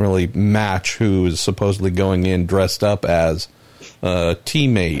size doesn't really match who is supposedly going in dressed up as a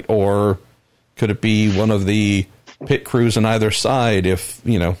teammate? Or could it be one of the pit crews on either side if,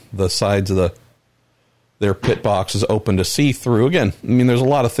 the sides of their pit box is open to see through? Again, there's a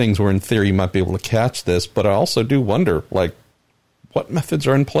lot of things where in theory you might be able to catch this, but I also do wonder, what methods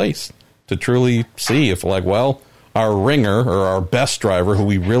are in place to truly see if, our ringer or our best driver who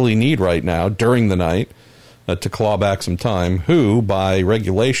we really need right now during the night to claw back some time, who by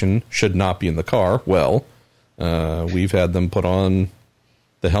regulation should not be in the car. Well, we've had them put on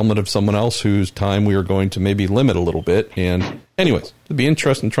the helmet of someone else whose time we are going to maybe limit a little bit. And anyways, it'd be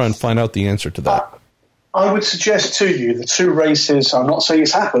interesting to try and find out the answer to that. I would suggest to you the two races, I'm not saying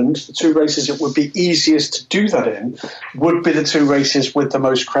it's happened, the two races it would be easiest to do that in would be the two races with the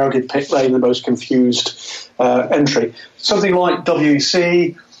most crowded pit lane, the most confused entry. Something like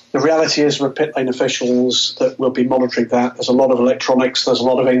WEC, the reality is there are pit lane officials that will be monitoring that. There's a lot of electronics, there's a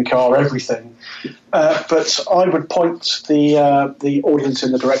lot of in-car everything. But I would point the audience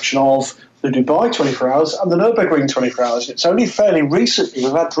in the direction of the Dubai 24 Hours and the Nürburgring 24 Hours. It's only fairly recently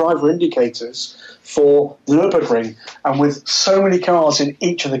we've had driver indicators for the Nürburgring, and with so many cars in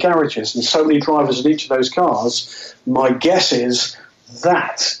each of the garages and so many drivers in each of those cars, my guess is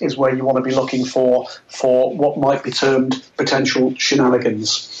that is where you want to be looking for what might be termed potential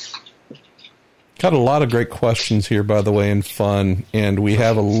shenanigans. Got a lot of great questions here, by the way, and fun, and we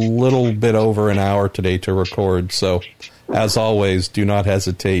have a little bit over an hour today to record, so as always, do not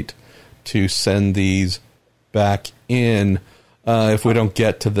hesitate to send these back in if we don't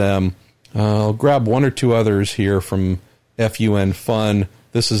get to them. I'll grab one or two others here from FUN Fun.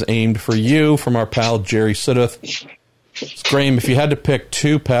 This is aimed for you from our pal Jerry Sudduth. Graham, if you had to pick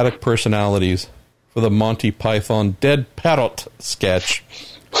two paddock personalities for the Monty Python Dead Parrot sketch,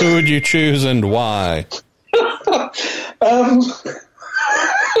 who would you choose and why?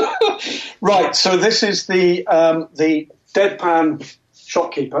 Right, so this is the deadpan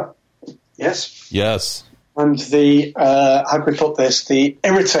shopkeeper. Yes? Yes. and the, how can we put this, the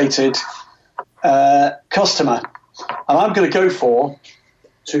irritated customer. And I'm going to go for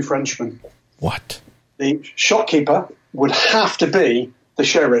two Frenchmen. What? The shopkeeper would have to be the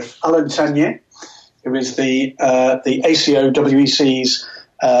sheriff, Alain Tanier, who is the ACO WEC's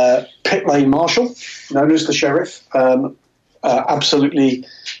pit lane marshal, known as the sheriff, absolutely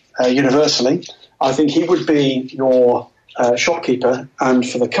universally. I think he would be your shopkeeper, and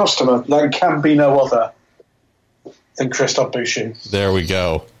for the customer, there can be no other than Christophe Boucher. There we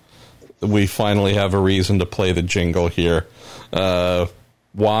go. We finally have a reason to play the jingle here.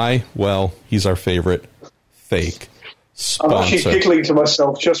 Why? Well, he's our favorite fake sponsor. I'm actually giggling to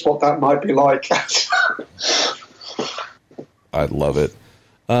myself just what that might be like. I love it.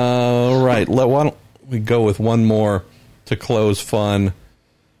 All right, why don't we go with one more to close fun.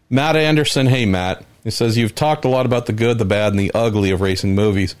 Matt Anderson. Hey, Matt. He says, you've talked a lot about the good, the bad, and the ugly of racing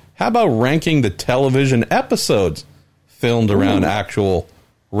movies. How about ranking the television episodes filmed around actual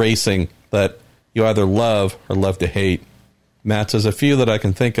racing that you either love or love to hate? Matt says, a few that I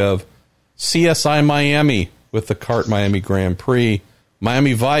can think of. CSI Miami with the Kart Miami Grand Prix.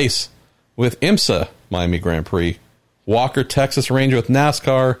 Miami Vice with IMSA Miami Grand Prix. Walker Texas Ranger with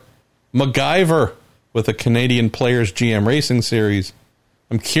NASCAR. MacGyver with the Canadian Players GM Racing Series.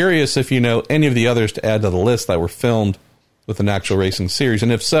 I'm curious if you know any of the others to add to the list that were filmed with an actual racing series.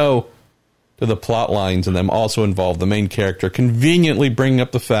 And if so, do the plot lines in them also involve the main character conveniently bringing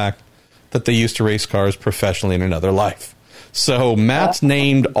up the fact that they used to race cars professionally in another life? So Matt's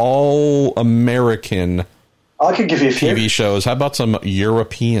named all American I can give you a few TV shows. How about some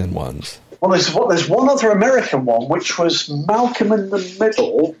European ones? Well, there's one other American one, which was Malcolm in the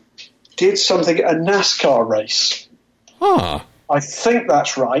Middle did something at a NASCAR race. Huh. I think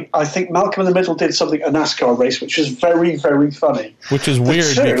that's right. I think Malcolm in the Middle did something at a NASCAR race, which is very, very funny. Which is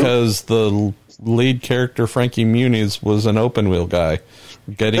weird because the lead character, Frankie Muniz, was an open wheel guy,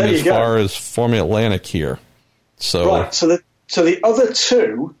 getting as far as Formula Atlantic here. So right. So the other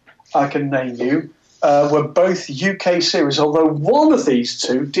two I can name you were both UK series, although one of these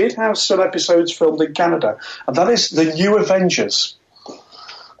two did have some episodes filmed in Canada, and that is The New Avengers.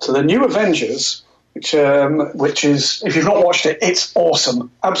 So The New Avengers, which is, if you've not watched it, it's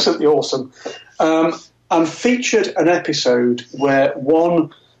awesome, absolutely awesome, and featured an episode where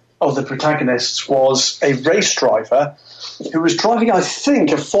one of the protagonists was a race driver who was driving, I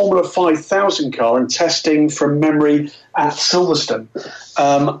think, a Formula 5000 car and testing from memory at Silverstone.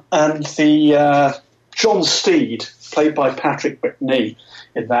 And the John Steed, played by Patrick Whitney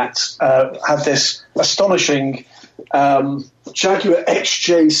in that, had this astonishing Jaguar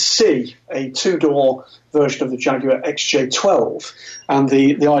XJC, a two-door version of the Jaguar XJ12. And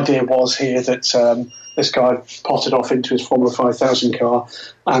the idea was here that this guy potted off into his Formula 5000 car,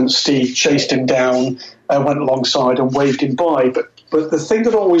 and Steve chased him down, went alongside and waved him by. But the thing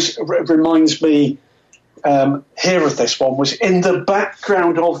that always reminds me here of this one was in the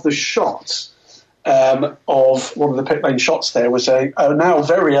background of the shot of one of the pit lane shots there was a now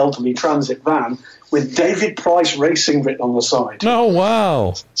very elderly transit van with David Price Racing written on the side. Oh,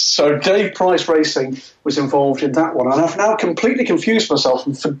 wow. So Dave Price Racing was involved in that one. And I've now completely confused myself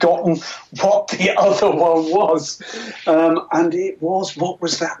and forgotten what the other one was. And it was, what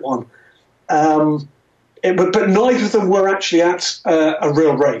was that one? But neither of them were actually at a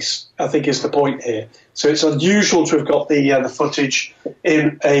real race, I think is the point here. So it's unusual to have got the footage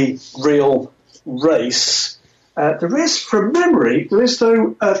in a real race. There is, from memory,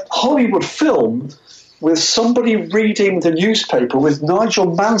 though a Hollywood film with somebody reading the newspaper with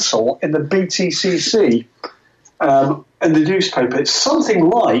Nigel Mansell in the BTCC in the newspaper. It's something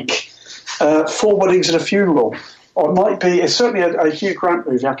like Four Weddings and a Funeral. Or it might be, it's certainly a Hugh Grant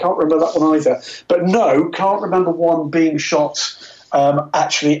movie. I can't remember that one either. But no, can't remember one being shot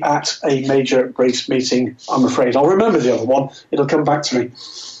actually at a major race meeting, I'm afraid. I'll remember the other one. It'll come back to me.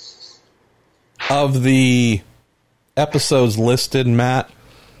 Of the episodes listed, Matt,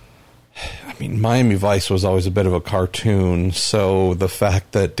 I mean, Miami Vice was always a bit of a cartoon, so the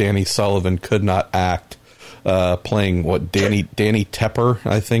fact that Danny Sullivan could not act, playing Danny Tepper,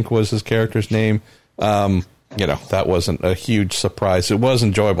 I think was his character's name, that wasn't a huge surprise. It was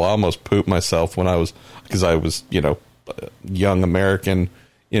enjoyable. I almost pooped myself because I was, a young American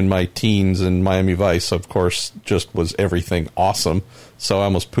in my teens, and Miami Vice, of course, just was everything awesome. So I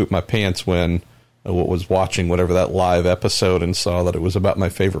almost pooped my pants when was watching whatever that live episode and saw that it was about my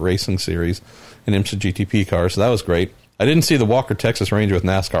favorite racing series, an IMSA GTP car. So that was great. I didn't see the Walker Texas Ranger with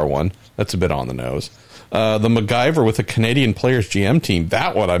NASCAR one. That's a bit on the nose. The MacGyver with the Canadian Players GM team.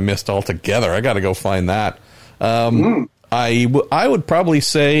 That one I missed altogether. I got to go find that. I would probably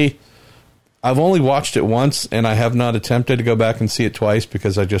say I've only watched it once, and I have not attempted to go back and see it twice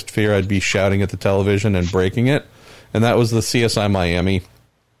because I just fear I'd be shouting at the television and breaking it. And that was the CSI Miami,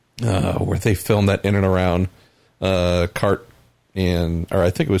 where they filmed that in and around kart, or I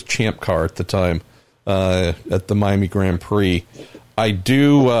think it was Champ Car at the time, at the Miami Grand Prix. I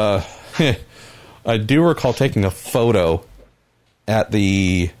do recall taking a photo at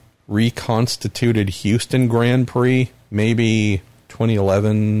the reconstituted Houston Grand Prix, maybe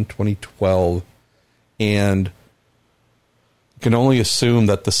 2011, 2012, and you can only assume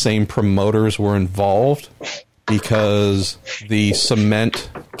that the same promoters were involved because the cement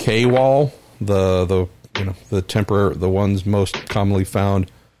K-wall, the temporary, the ones most commonly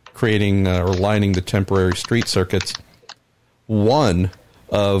found creating or lining the temporary street circuits, one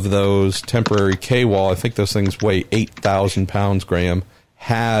of those temporary K-wall, I think those things weigh 8,000 pounds, Graham,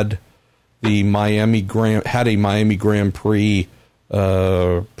 had a Miami Grand Prix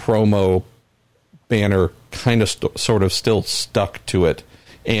promo banner kind of sort of still stuck to it,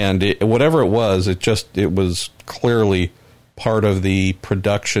 and whatever it was clearly part of the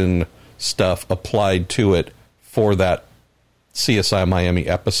production stuff applied to it for that CSI Miami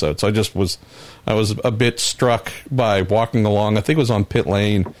episode. So I was a bit struck by walking along, I think it was on pit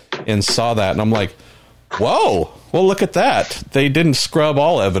lane, and saw that, and I'm like, whoa, well, look at that. They didn't scrub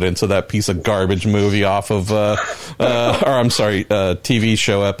all evidence of that piece of garbage movie off of, TV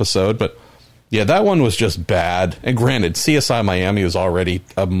show episode. But yeah, that one was just bad. And granted, CSI Miami was already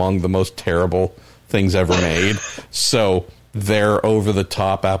among the most terrible things ever made. So their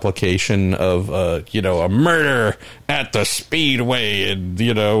over-the-top application of, a murder at the Speedway, and,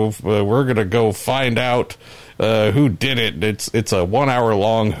 we're going to go find out who did it. It's a 1 hour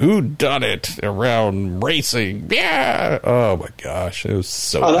long who done it around racing. Yeah. Oh my gosh, it was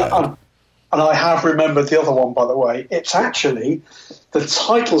so bad. And I have remembered the other one, by the way. It's actually the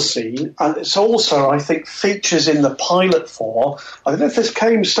title scene, and it's also, I think, features in the pilot for, I don't know if this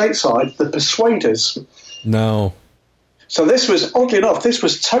came stateside, The Persuaders. No. So this was, oddly enough,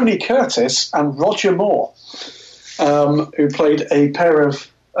 Tony Curtis and Roger Moore, who played a pair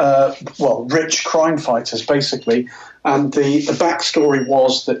of rich crime fighters, basically. And the backstory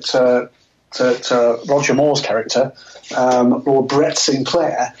was that Roger Moore's character, Lord Brett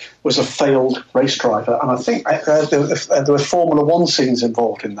Sinclair, was a failed race driver. And I think there were Formula One scenes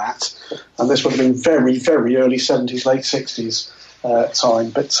involved in that. And this would have been very, very early 70s, late 60s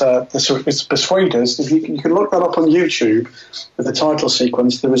time. But it's Persuaders. You can look that up on YouTube with the title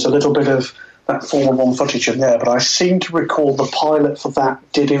sequence. There was a little bit of that Formula One footage in there, but I seem to recall the pilot for that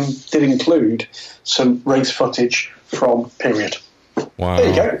did include some race footage from Period. Wow. There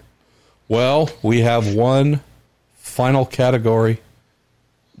you go. Well, we have one final category.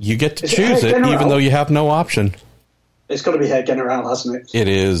 You get to choose it, even though you have no option. It's got to be Hair General, hasn't it? It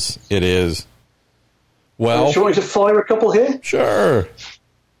is. Well, do you want me to fire a couple here? Sure.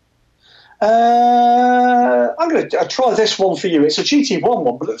 I'm going to try this one for you. It's a GT1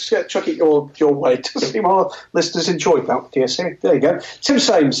 one, but let's chuck it your way to see if our listeners enjoyed that. DSC. There you go. Tim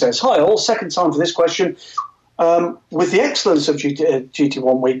Same says, "Hi all, second time for this question. With the excellence of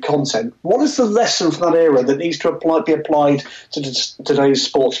GT1 week content, what is the lesson from that era that needs to be applied to today's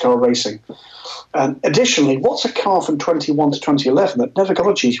sports car racing? And additionally, what's a car from 21 to 2011 that never got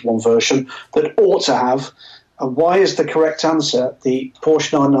a GT1 version that ought to have? And why is the correct answer the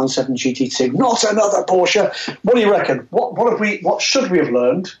Porsche 997 GT2, not another Porsche? What do you reckon? What should we have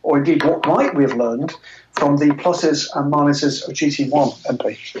learned, or indeed what might we have learned from the pluses and minuses of GT1,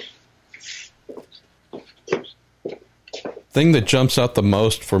 MP?" Thing that jumps out the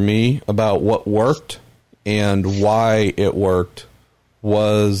most for me about what worked and why it worked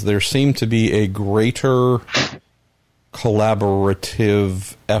was there seemed to be a greater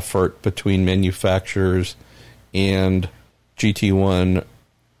collaborative effort between manufacturers and GT1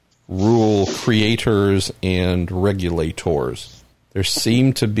 rule creators and regulators. There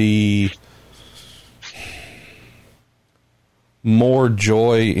seemed to be more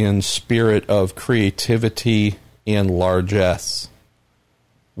joy and spirit of creativity and largesse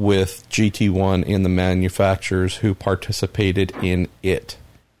with GT1 and the manufacturers who participated in it.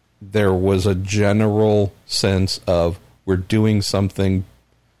 There was a general sense of we're doing something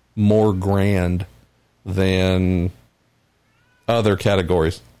more grand than other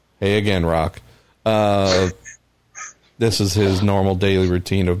categories. Hey again, Rock. This is his normal daily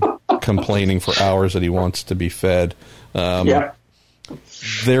routine of complaining for hours that he wants to be fed. Yeah.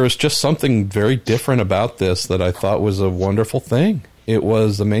 There was just something very different about this that I thought was a wonderful thing. It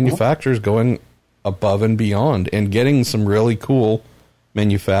was the manufacturers going above and beyond and getting some really cool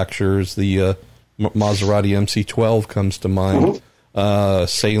manufacturers. The Maserati MC12 comes to mind.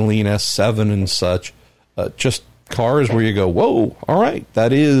 Saleen S7 and such, just cars where you go, whoa, all right,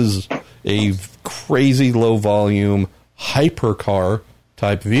 that is a crazy low volume hypercar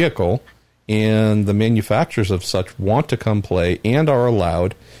type vehicle, and the manufacturers of such want to come play and are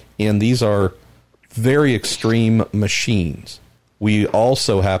allowed, and these are very extreme machines. We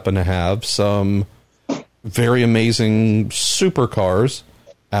also happen to have some very amazing supercars,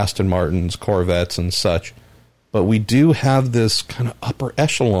 Aston Martins, Corvettes, and such, but we do have this kind of upper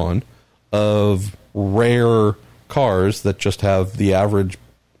echelon of rare cars that just have the average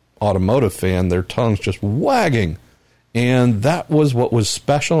automotive fan, their tongues just wagging. And that was what was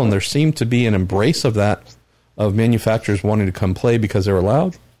special, and there seemed to be an embrace of that, of manufacturers wanting to come play because they're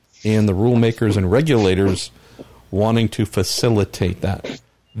allowed, and the rule makers and regulators wanting to facilitate that.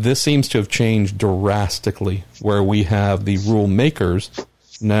 This seems to have changed drastically, where we have the rule makers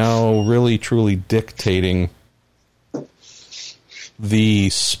now really truly dictating the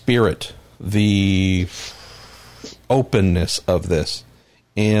spirit, the openness of this.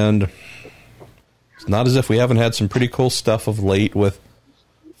 And it's not as if we haven't had some pretty cool stuff of late with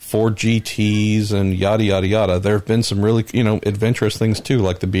Ford GTs and yada, yada, yada. There have been some really, adventurous things too,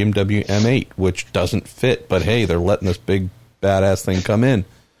 like the BMW M8, which doesn't fit, but hey, they're letting this big badass thing come in.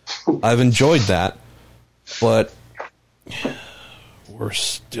 I've enjoyed that, but we're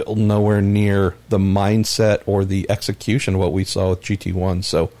still nowhere near the mindset or the execution of what we saw with GT1.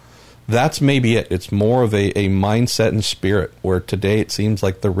 So that's maybe it. It's more of a mindset and spirit, where today it seems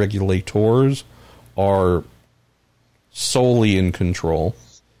like the regulators are solely in control,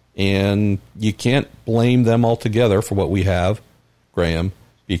 and you can't blame them altogether for what we have, Graham,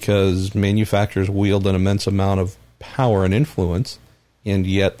 because manufacturers wield an immense amount of power and influence, and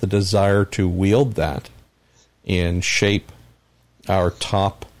yet the desire to wield that and shape our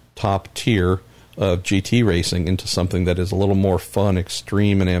top tier of GT racing into something that is a little more fun,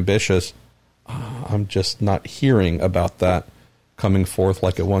 extreme, and ambitious, I'm just not hearing about that coming forth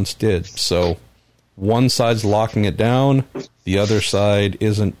like it once did. So one side's locking it down, the other side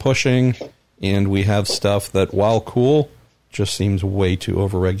isn't pushing, and we have stuff that, while cool, just seems way too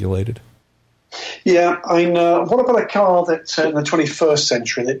overregulated. Yeah, I mean, what about a car that in the 21st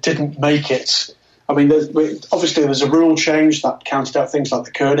century that didn't make it? I mean, obviously there was a rule change that counted out things like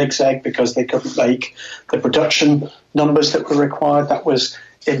the Koenigsegg because they couldn't make the production numbers that were required. That was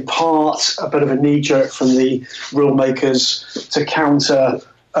in part a bit of a knee-jerk from the rule makers to counter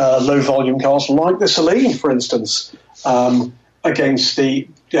low-volume cars like the Saleen, for instance, against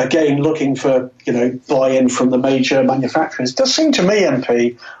looking for buy-in from the major manufacturers. It does seem to me,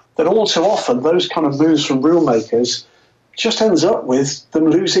 MP, that all too often those kind of moves from rule makers just ends up with them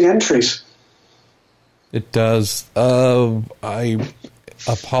losing entries. It does. I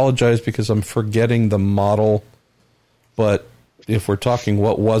apologize because I'm forgetting the model, but if we're talking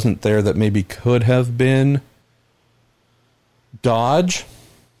what wasn't there that maybe could have been, Dodge,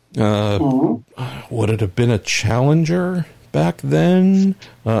 would it have been a Challenger back then?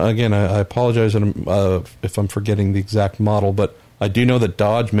 Again, I apologize if I'm forgetting the exact model, but I do know that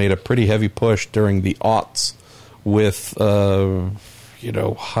Dodge made a pretty heavy push during the aughts with,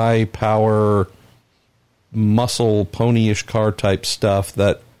 high power, muscle ponyish car type stuff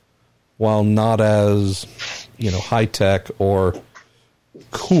that, while not as high tech or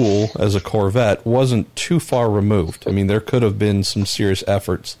cool as a Corvette, wasn't too far removed. I mean, there could have been some serious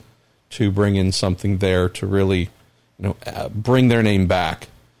efforts to bring in something there to really bring their name back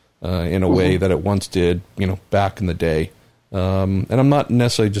in a way that it once did back in the day. And I'm not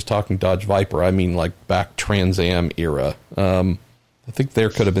necessarily just talking Dodge Viper, I mean like back Trans Am era. I think there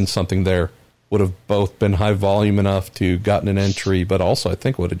could have been something there. Would have both been high volume enough to gotten an entry, but also I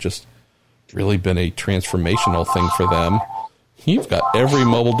think would have just really been a transformational thing for them. You've got every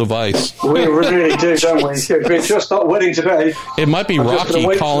mobile device. We really do, don't we? We're just not winning today. It might be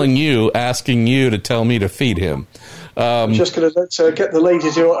Rocky calling you, asking you to tell me to feed him. I'm just going to get the lady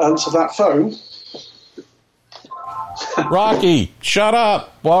to answer that phone. Rocky, shut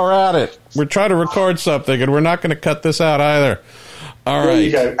up while we're at it. We're trying to record something, and we're not going to cut this out either. All right. There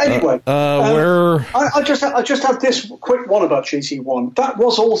you go. Anyway, I just had this quick one about GT1. That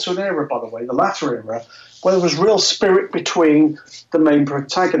was also an era, by the way, the latter era, where there was real spirit between the main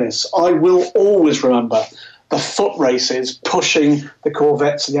protagonists. I will always remember the foot races pushing the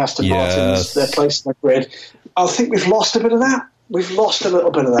Corvettes and the Aston Martins, their place in the grid. I think we've lost a bit of that. We've lost a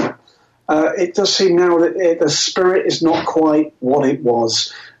little bit of that. It does seem now that the spirit is not quite what it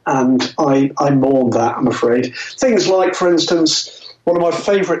was, and I mourn that, I'm afraid. Things like, for instance, one of my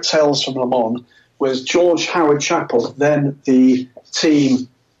favourite tales from Le Mans was George Howard Chappell, then the team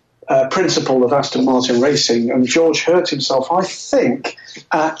principal of Aston Martin Racing, and George hurt himself, I think,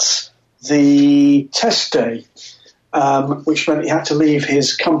 at the test day, which meant he had to leave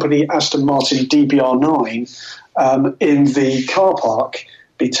his company Aston Martin DBR9 in the car park,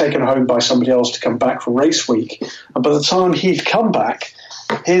 be taken home by somebody else to come back from race week. And by the time he'd come back,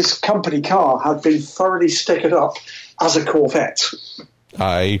 his company car had been thoroughly stickered up as a Corvette.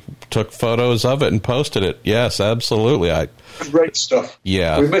 I took photos of it and posted it. Yes, absolutely. Great stuff.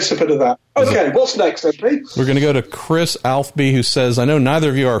 Yeah. We missed a bit of that. Okay, what's next, then, Pete? We're going to go to Chris Alfby, who says, I know neither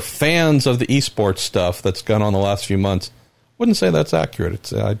of you are fans of the esports stuff that's gone on the last few months. Wouldn't say that's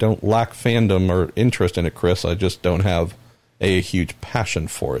accurate. I don't lack fandom or interest in it, Chris. I just don't have a huge passion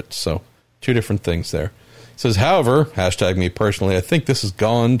for it. So, two different things there. He says, however, hashtag me personally, I think this has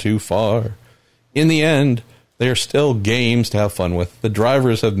gone too far. In the end, they are still games to have fun with. The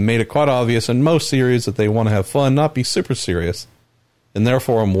drivers have made it quite obvious in most series that they want to have fun, not be super serious. And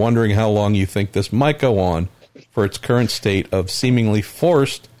therefore, I'm wondering how long you think this might go on for its current state of seemingly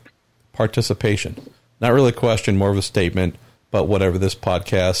forced participation. Not really a question, more of a statement, but whatever this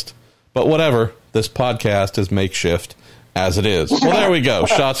podcast is makeshift as it is. Well, there we go.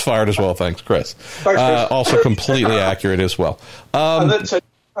 Shots fired as well. Thanks, Chris. Also completely accurate as well.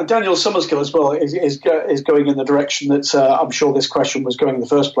 And Daniel Summerskill as well is going in the direction that I'm sure this question was going in the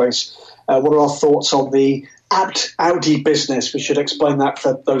first place. What are our thoughts on the Audi business? We should explain that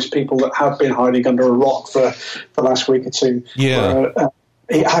for those people that have been hiding under a rock for the last week or two. Yeah.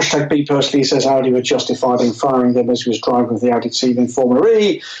 Hashtag me personally says Audi were justified in firing him as he was driving with the Audi team in Formula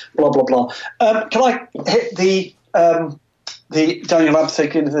E, blah, blah, blah. Can I hit the Daniel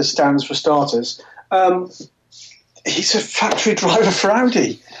Abthig into the stands for starters? He's a factory driver for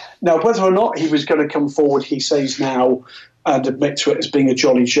Audi. Now, whether or not he was going to come forward, he says now, and admit to it as being a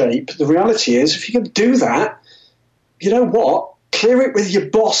jolly jape, the reality is, if you can do that, you know what? Clear it with your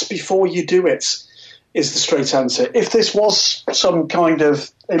boss before you do it, is the straight answer. If this was some kind of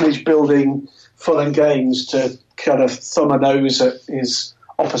image-building fun and games to kind of thumb a nose at his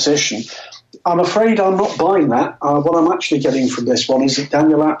opposition, I'm afraid I'm not buying that. What I'm actually getting from this one is that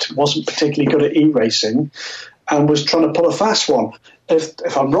Daniel Abt wasn't particularly good at e-racing and was trying to pull a fast one.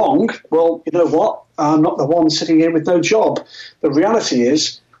 If I'm wrong, well, you know what? I'm not the one sitting here with no job. The reality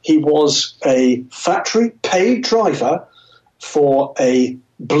is he was a factory-paid driver for a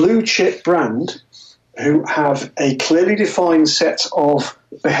blue-chip brand who have a clearly defined set of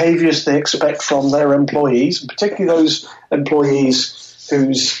behaviours they expect from their employees, and particularly those employees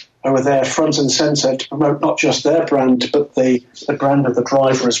who are there front and centre to promote not just their brand, but the brand of the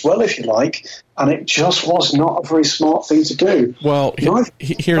driver as well, if you like. And it just was not a very smart thing to do. Well, here's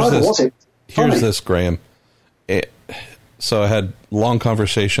this, Graham. So I had a long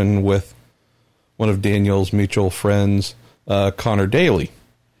conversation with one of Daniel's mutual friends, Connor Daly.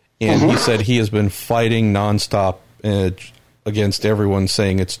 And he said he has been fighting nonstop against everyone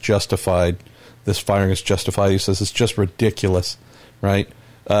saying it's justified. This firing is justified. He says it's just ridiculous, right?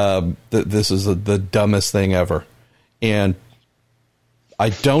 This is the dumbest thing ever. And I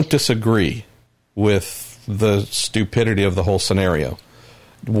don't disagree with the stupidity of the whole scenario.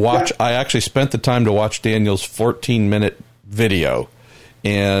 I actually spent the time to watch Daniel's 14-minute video,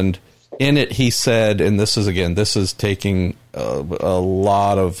 and in it he said, and this is taking there's a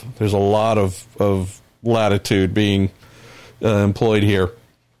lot of latitude being employed here,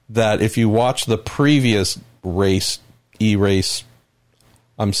 that if you watch the previous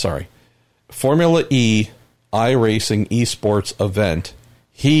Formula E iRacing esports event,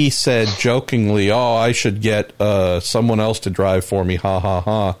 he said jokingly, "Oh, I should get someone else to drive for me, ha ha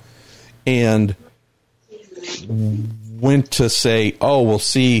ha," and went to say, "Oh, well,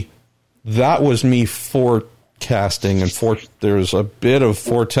 see, that was me forecasting and there's a bit of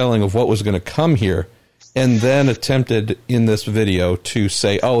foretelling of what was going to come here," and then attempted in this video to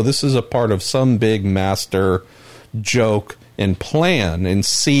say, "Oh, this is a part of some big master joke and plan, and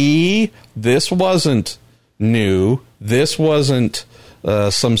see, this wasn't new. This wasn't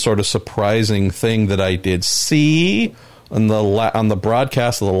some sort of surprising thing that I did. See, on the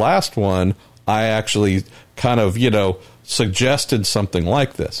broadcast of the last one, I actually kind of, suggested something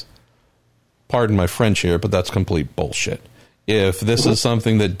like this." Pardon my French here, but that's complete bullshit. If this is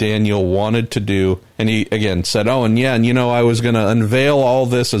something that Daniel wanted to do, and he, again, said, "Oh, and yeah, and I was going to unveil all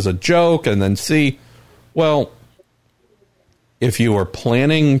this as a joke, and then see," well, if you were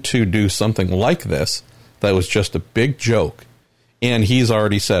planning to do something like this, that was just a big joke, and he's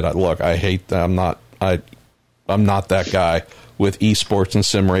already said, "Look, I hate that. I'm not that guy with esports and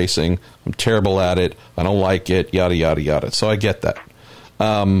sim racing. I'm terrible at it. I don't like it. Yada yada yada." So I get that.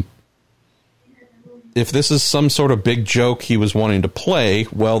 if this is some sort of big joke he was wanting to play,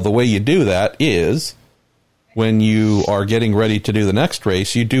 well, the way you do that is when you are getting ready to do the next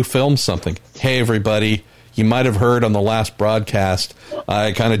race, you do film something. Hey, everybody, you might have heard on the last broadcast,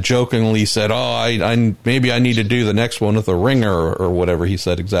 I kind of jokingly said, I maybe I need to do the next one with a ringer or whatever he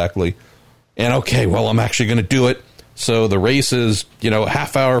said exactly. And okay, well, I'm actually going to do it. So the race is, a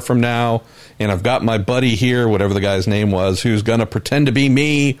half hour from now, and I've got my buddy here, whatever the guy's name was, who's going to pretend to be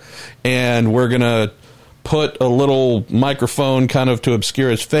me, and we're going to put a little microphone kind of to obscure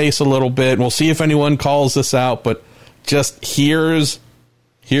his face a little bit, and we'll see if anyone calls this out, but just here's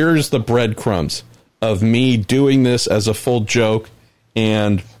the breadcrumbs of me doing this as a full joke,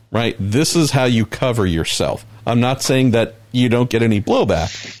 and, right, this is how you cover yourself. I'm not saying that you don't get any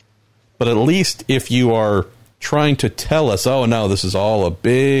blowback, but at least if you are trying to tell us, oh, no, this is all a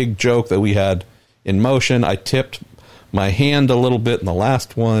big joke that we had in motion. I tipped my hand a little bit in the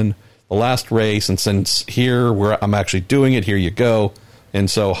last one, the last race, and since I'm actually doing it, here you go.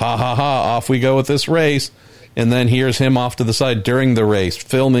 And so, off we go with this race. And then here's him off to the side during the race,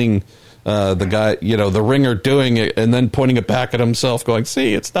 filming the guy, the ringer doing it, and then pointing it back at himself, going,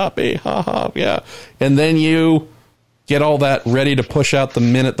 see, it's not me, yeah. And then you get all that ready to push out the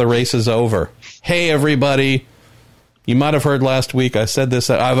minute the race is over. Hey, everybody. You might have heard last week I said this.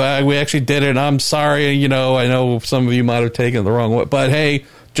 We actually did it. I'm sorry. I know some of you might have taken it the wrong way. But, hey,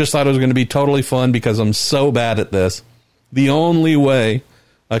 just thought it was going to be totally fun because I'm so bad at this. The only way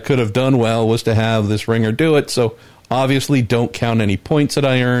I could have done well was to have this ringer do it. So, obviously, don't count any points that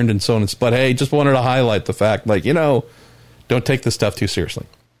I earned and so on. But, hey, just wanted to highlight the fact, don't take this stuff too seriously.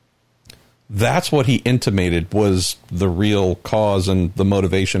 That's what he intimated was the real cause and the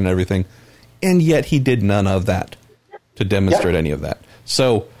motivation and everything. And yet he did none of that to demonstrate any of that.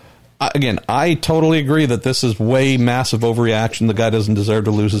 So, again, I totally agree that this is way massive overreaction. The guy doesn't deserve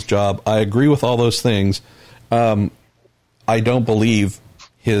to lose his job. I agree with all those things. I don't believe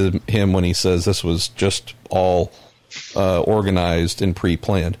him when he says this was just all organized and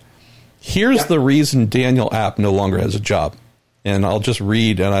pre-planned. Here's the reason Daniel App no longer has a job. And I'll just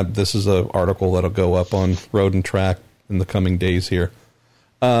read, and this is an article that'll go up on Road and Track in the coming days here,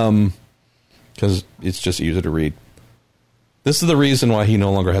 because it's just easier to read. This is the reason why he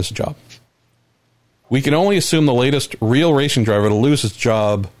no longer has a job. We can only assume the latest real racing driver to lose his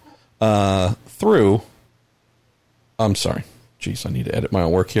job through... I'm sorry. Jeez, I need to edit my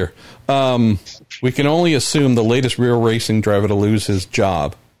own work here. We can only assume the latest real racing driver to lose his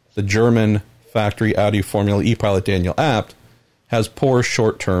job, the German factory Audi Formula E pilot Daniel Abt, has poor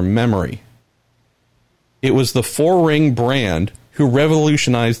short-term memory. It was the four-ring brand who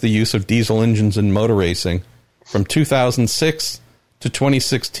revolutionized the use of diesel engines in motor racing from 2006 to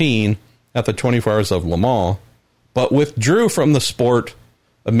 2016 at the 24 Hours of Le Mans, but withdrew from the sport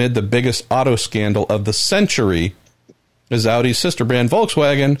amid the biggest auto scandal of the century as Audi's sister brand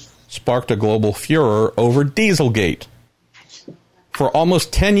Volkswagen sparked a global furor over Dieselgate. For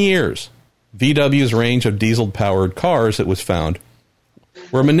almost 10 years, VW's range of diesel-powered cars, it was found,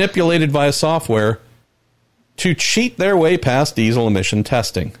 were manipulated via software to cheat their way past diesel emission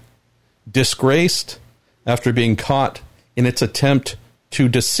testing. Disgraced after being caught in its attempt to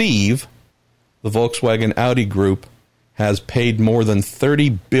deceive, the Volkswagen Audi Group has paid more than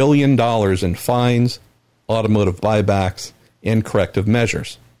 $30 billion in fines, automotive buybacks, and corrective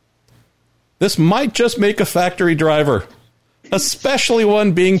measures. This might just make a factory driver, especially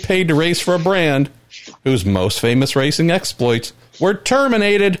one being paid to race for a brand whose most famous racing exploits were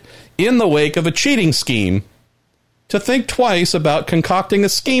terminated in the wake of a cheating scheme, to think twice about concocting a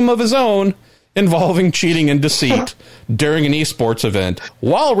scheme of his own involving cheating and deceit during an esports event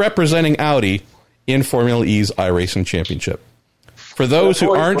while representing Audi in Formula E's iRacing Championship. For those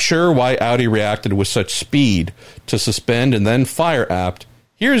who aren't sure why Audi reacted with such speed to suspend and then fire Abt,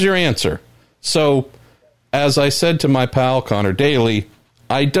 here's your answer. So, as I said to my pal Connor Daly,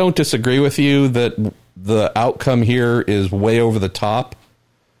 I don't disagree with you that the outcome here is way over the top.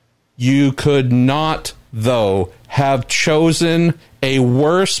 You could not, though, have chosen a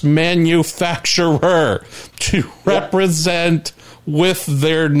worse manufacturer to represent with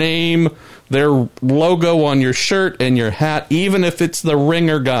their name, their logo on your shirt and your hat, even if it's the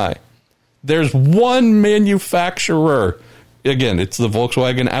ringer guy. There's one manufacturer. Again, it's the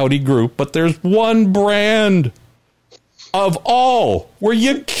Volkswagen Audi Group, but there's one brand of all where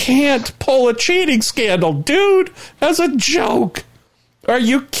you can't pull a cheating scandal, dude, as a joke. Are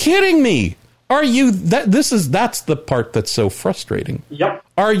you kidding me? Are you that's the part that's so frustrating. Yep.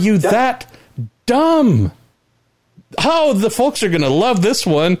 Are you that dumb? Oh, the folks are going to love this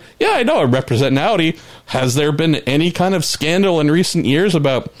one. Yeah, I know I represent an Audi. Has there been any kind of scandal in recent years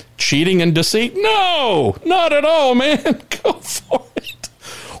about cheating and deceit? No, not at all, man. Go for it.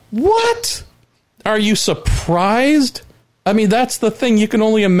 What? Are you surprised? I mean, that's the thing. You can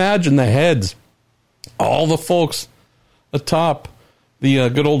only imagine the heads. All the folks atop the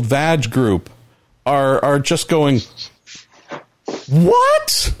good old Vag group are just going,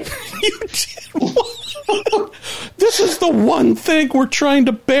 what? You did what? This is the one thing we're trying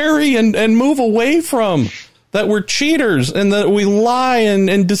to bury and move away from, that we're cheaters and that we lie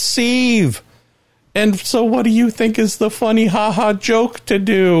and deceive. And so what do you think is the funny ha-ha joke to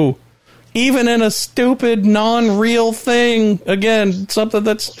do? Even in a stupid, non-real thing. Again, something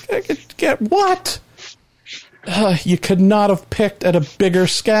that's... Get what? You could not have picked at a bigger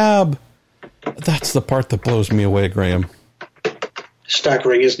scab. That's the part that blows me away, Graham.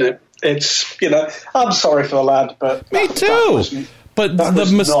 Staggering, isn't it? It's, I'm sorry for the lad, but... Me too! But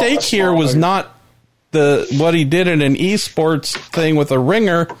the mistake here was not what he did in an esports thing with a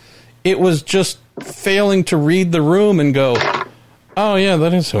ringer. It was just failing to read the room and go, oh, yeah,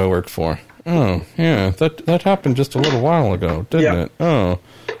 that is who I worked for. Oh, yeah, that happened just a little while ago, didn't it? Oh,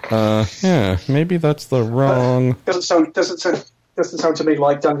 yeah, maybe that's the wrong... Doesn't sound to me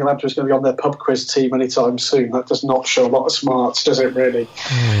like Daniel Abder is going to be on their pub quiz team anytime soon. That does not show a lot of smarts, does it, really?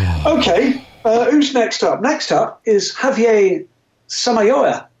 Okay, who's next up? Next up is Javier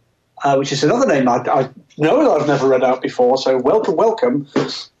Samayoa, which is another name I know that I've never read out before, so welcome.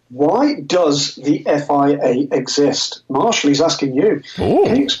 Why does the FIA exist? Marshall, he's asking you. Ooh.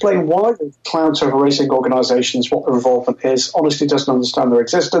 Can you explain why the clouds over racing organisations, what their involvement is? Honestly doesn't understand their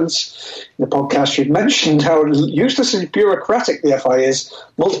existence. In the podcast, you've mentioned how useless and bureaucratic the FIA is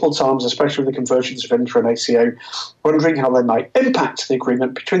multiple times, especially with the conversions of INTRA and ACO, wondering how they might impact the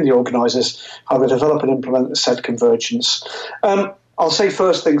agreement between the organisers, how they develop and implement the said convergence. I'll say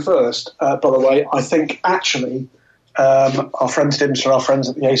first thing first, by the way, I think actually... our friends Dimstra, our friends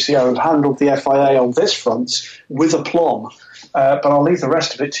at the ACO, have handled the FIA on this front with aplomb. But I'll leave the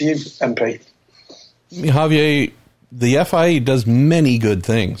rest of it to you, MP. Javier, the FIA does many good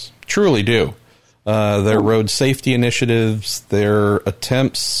things, truly do. Their road safety initiatives, their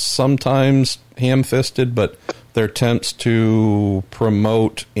attempts, sometimes ham-fisted, but their attempts to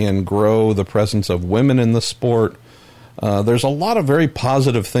promote and grow the presence of women in the sport. There's a lot of very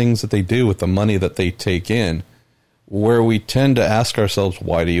positive things that they do with the money that they take in. Where we tend to ask ourselves,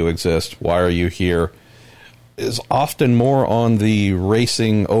 why do you exist? Why are you here? Is often more on the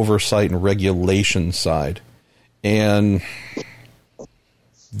racing oversight and regulation side. And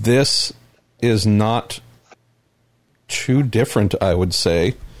this is not too different, I would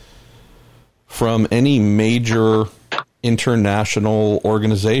say, from any major international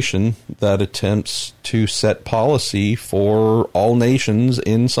organization that attempts to set policy for all nations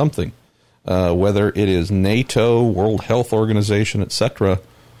in something. Whether it is NATO, World Health Organization, etc.,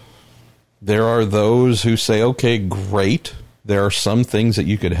 there are those who say, okay, great, there are some things that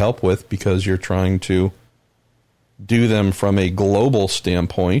you could help with because you're trying to do them from a global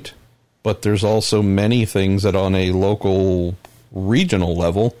standpoint, but there's also many things that on a local, regional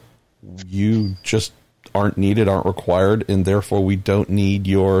level, you just aren't needed, aren't required, and therefore we don't need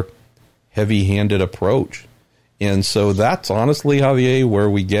your heavy-handed approach. And so that's honestly, Javier, where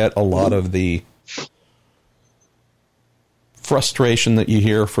we get a lot of the frustration that you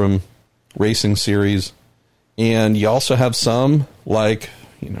hear from racing series. And you also have some like,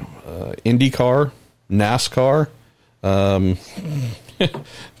 IndyCar, NASCAR. Do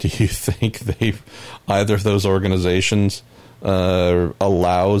you think either of those organizations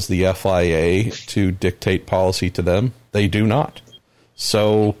allows the FIA to dictate policy to them? They do not.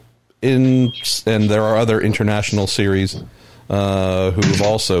 So... and there are other international series who have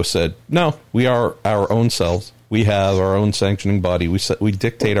also said, no, we are our own selves. We have our own sanctioning body. We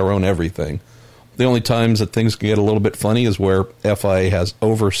dictate our own everything. The only times that things can get a little bit funny is where FIA has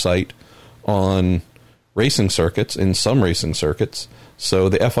oversight on racing circuits, in some racing circuits. So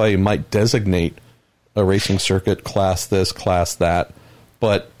the FIA might designate a racing circuit, class this, class that.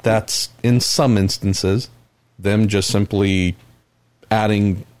 But that's, in some instances, them just simply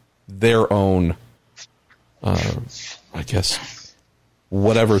adding their own, I guess,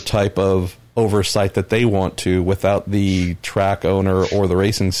 whatever type of oversight that they want to without the track owner or the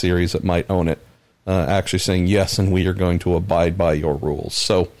racing series that might own it actually saying, yes, and we are going to abide by your rules.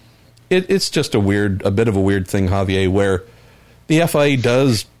 So it's just a bit of a weird thing, Javier, where the FIA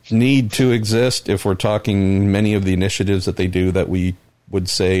does need to exist if we're talking many of the initiatives that they do that we would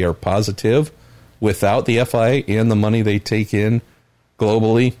say are positive. Without the FIA and the money they take in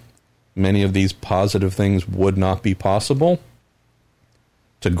globally, many of these positive things would not be possible.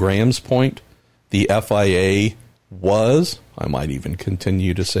 To Graham's point, the FIA was, I might even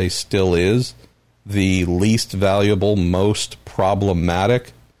continue to say still is, the least valuable, most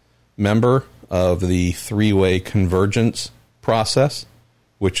problematic member of the three-way convergence process,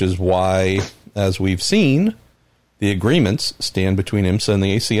 which is why, as we've seen, the agreements stand between IMSA and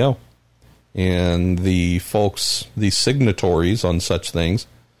the ACO. And the folks, the signatories on such things,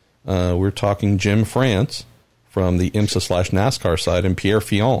 we're talking Jim France from the IMSA/NASCAR side and Pierre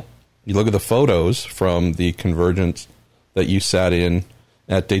Fillon. You look at the photos from the convergence that you sat in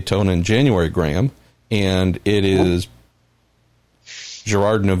at Daytona in January, Graham, and it is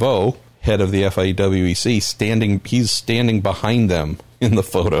Gerard Neveu, head of the FIWEC, he's standing behind them in the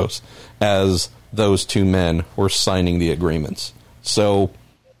photos as those two men were signing the agreements. So,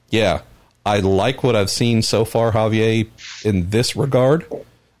 yeah, I like what I've seen so far, Javier, in this regard,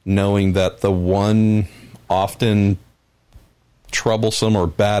 knowing that the one often troublesome or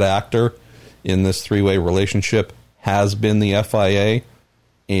bad actor in this three-way relationship has been the FIA,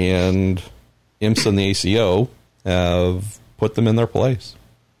 and IMSA and the ACO have put them in their place.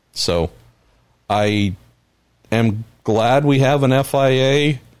 So I am glad we have an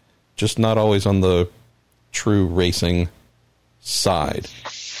FIA, just not always on the true racing side.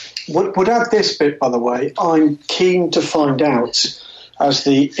 Would add this bit, by the way. I'm keen to find out, as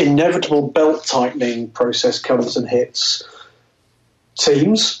the inevitable belt-tightening process comes and hits,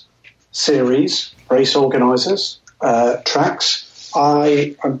 teams, series, race organisers, tracks.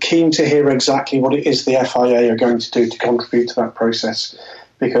 I am keen to hear exactly what it is the FIA are going to do to contribute to that process,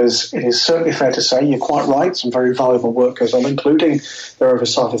 because it is certainly fair to say, you're quite right, some very valuable work goes on, including their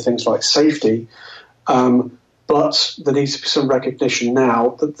oversight of things like safety. But there needs to be some recognition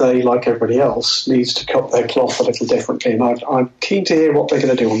now that they, like everybody else, needs to cut their cloth a little differently. And I'm keen to hear what they're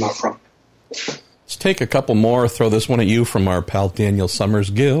going to do on that front. Let's take a couple more. Throw this one at you from our pal Daniel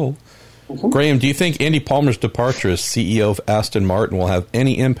Summers-Gill. Mm-hmm. Graham, do you think Andy Palmer's departure as CEO of Aston Martin will have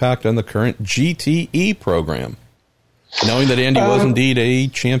any impact on the current GTE program? Knowing that Andy was indeed a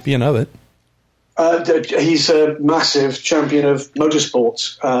champion of it. He's a massive champion of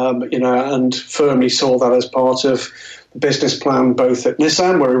motorsports, and firmly saw that as part of the business plan, both at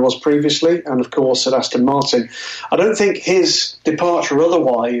Nissan, where he was previously, and of course at Aston Martin. I don't think his departure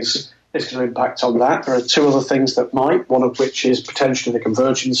otherwise is going to impact on that. There are two other things that might, one of which is potentially the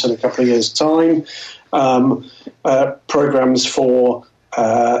convergence in a couple of years' time, programs for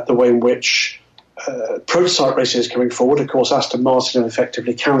the way in which prototype racing is coming forward. Of course, Aston Martin have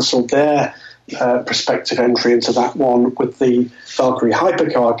effectively cancelled their prospective entry into that one with the Valkyrie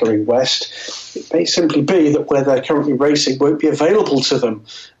hypercar going west. It may simply be that where they're currently racing won't be available to them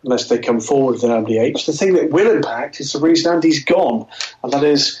unless they come forward with an MDH. The thing that will impact is the reason Andy's gone, and that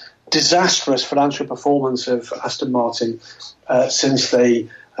is disastrous financial performance of Aston Martin since they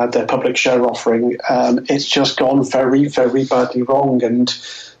had their public share offering. It's just gone very, very badly wrong, and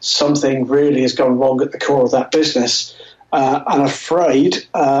something really has gone wrong at the core of that business. I'm afraid,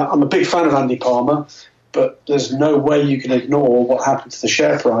 I'm a big fan of Andy Palmer, but there's no way you can ignore what happened to the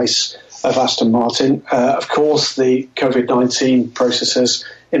share price of Aston Martin. Of course, the COVID-19 processes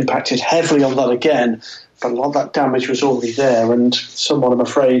impacted heavily on that again, but a lot of that damage was already there, and someone, I'm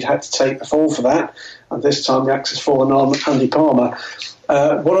afraid, had to take the fall for that, and this time the axe has fallen on Andy Palmer.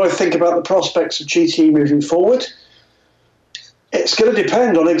 What do I think about the prospects of GTE moving forward? It's going to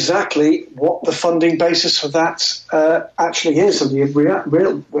depend on exactly what the funding basis for that actually is. And the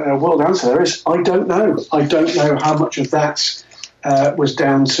real world answer there is, I don't know. I don't know how much of that was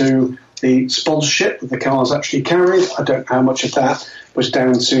down to the sponsorship that the cars actually carried. I don't know how much of that was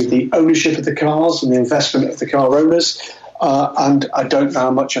down to the ownership of the cars and the investment of the car owners. And I don't know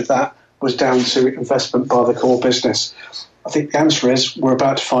how much of that was down to investment by the core business. I think the answer is we're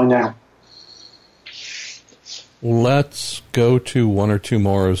about to find out. Let's go to one or two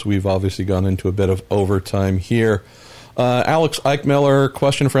more, as we've obviously gone into a bit of overtime here. Alex Eichmiller,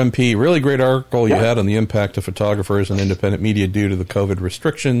 question for MP. Really great article you had on the impact of photographers and independent media due to the COVID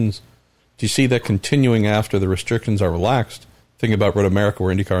restrictions. Do you see that continuing after the restrictions are relaxed? Thinking about Road America,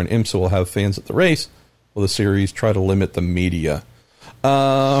 where IndyCar and IMSA will have fans at the race, will the series try to limit the media?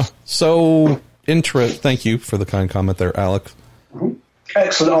 Thank you for the kind comment there, Alex. Mm-hmm.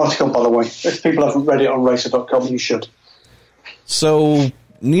 Excellent article, by the way. If people haven't read it on racer.com, you should. So,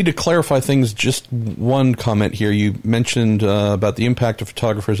 need to clarify things. Just one comment here. You mentioned about the impact of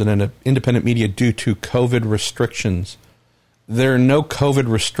photographers and independent media due to COVID restrictions. There are no COVID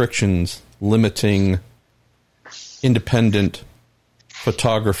restrictions limiting independent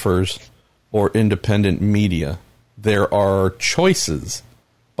photographers or independent media. There are choices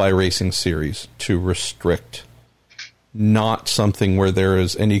by racing series to restrict, not something where there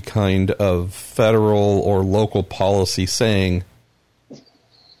is any kind of federal or local policy saying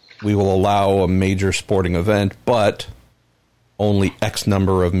we will allow a major sporting event, but only X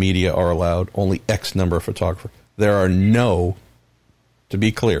number of media are allowed, only X number of photographers. There are no, to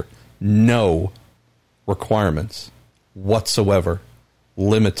be clear, no requirements whatsoever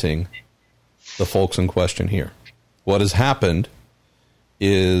limiting the folks in question here. What has happened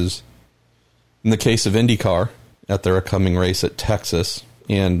is, in the case of IndyCar, at their upcoming race at Texas,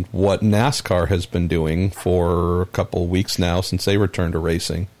 and what NASCAR has been doing for a couple of weeks now since they returned to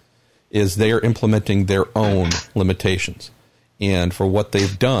racing, is they are implementing their own limitations. And for what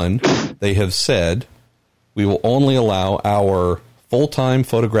they've done, they have said, we will only allow our full-time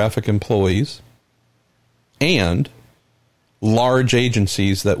photographic employees and large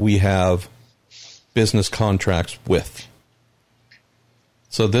agencies that we have business contracts with.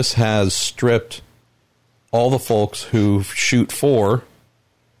 So this has stripped all the folks who shoot for,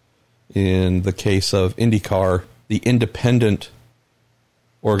 in the case of IndyCar, the independent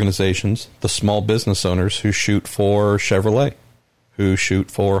organizations, the small business owners who shoot for Chevrolet, who shoot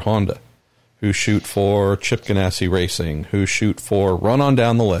for Honda, who shoot for Chip Ganassi Racing, who shoot for, run on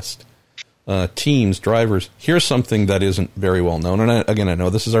down the list, teams, drivers. Here's something that isn't very well known. And I know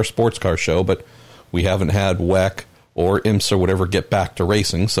this is our sports car show, but we haven't had WEC or IMSA or whatever get back to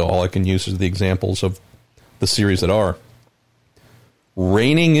racing, so all I can use is the examples of the series that are.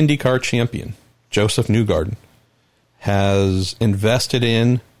 Reigning IndyCar champion Joseph Newgarden has invested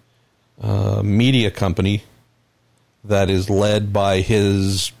in a media company that is led by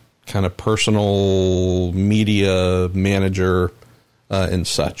his kind of personal media manager and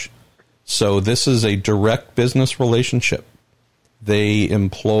such. So this is a direct business relationship. They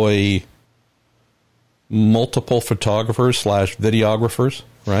employ multiple photographers / videographers,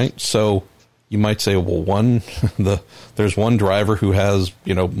 right? So you might say, well, there's one driver who has,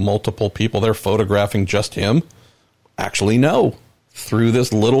 multiple people there photographing just him. Actually, no. Through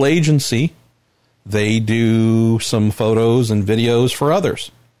this little agency, they do some photos and videos for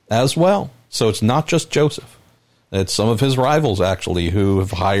others as well. So it's not just Joseph. It's some of his rivals, actually, who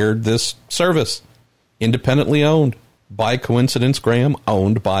have hired this service. Independently owned. By coincidence, Graham,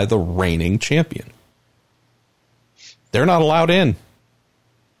 owned by the reigning champion. They're not allowed in.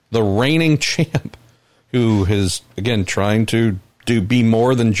 The reigning champ, who is, again, trying to be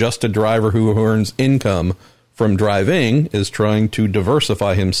more than just a driver who earns income from driving, is trying to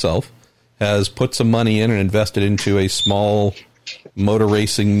diversify himself, has put some money in and invested into a small motor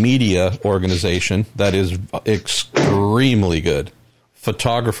racing media organization that is extremely good.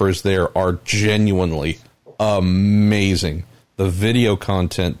 Photographers there are genuinely amazing. The video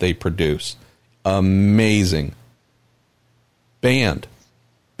content they produce, amazing. Banned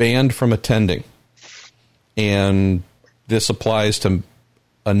from attending. And this applies to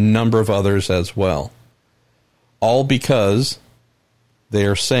a number of others as well. All because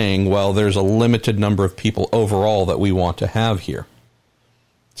they're saying, well, there's a limited number of people overall that we want to have here.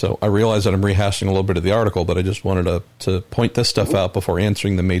 So I realize that I'm rehashing a little bit of the article, but I just wanted to point this stuff out before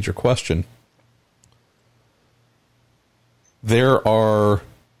answering the major question. There are,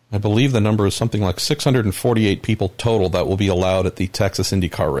 I believe the number is something like 648 people total that will be allowed at the Texas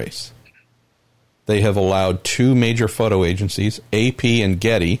IndyCar race. They have allowed 2 major photo agencies, AP and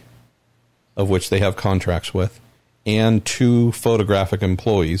Getty, of which they have contracts with, and 2 photographic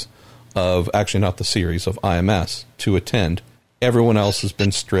employees of, actually not the series, of IMS to attend. Everyone else has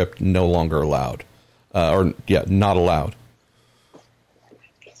been stripped, no longer allowed. Not allowed.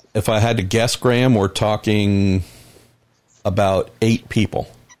 If I had to guess, Graham, we're talking about 8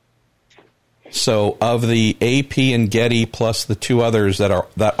 people. So of the AP and Getty plus the 2 others that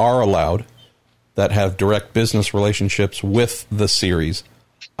are allowed, that have direct business relationships with the series,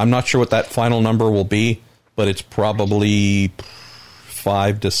 I'm not sure what that final number will be, but it's probably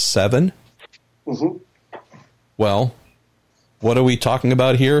 5 to 7. Mm-hmm. Well, what are we talking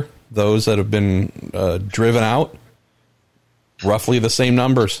about here? Those that have been driven out, roughly the same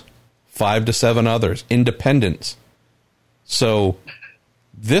numbers, 5 to 7 others, independents. So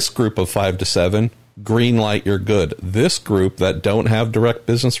this group of 5 to 7, green light, you're good. This group that don't have direct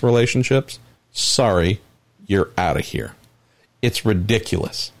business relationships, sorry, you're out of here. It's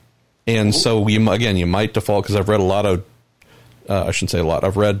ridiculous. And so, you might default, because I've read a lot of, I shouldn't say a lot,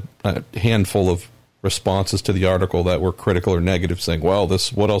 I've read a handful of responses to the article that were critical or negative, saying, well,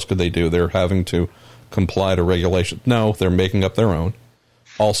 what else could they do? They're having to comply to regulations. No, they're making up their own.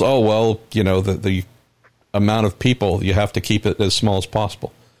 Also, the amount of people, you have to keep it as small as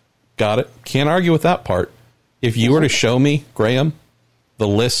possible. Got it. Can't argue with that part. If you were to show me, Graham, the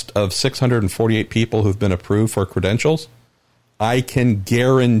list of 648 people who've been approved for credentials, I can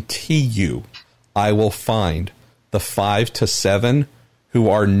guarantee you I will find the 5 to 7 who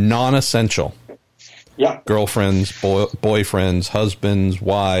are non-essential. Yeah. Girlfriends, boyfriends, husbands,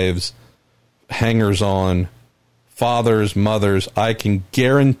 wives, hangers-on, fathers, mothers. I can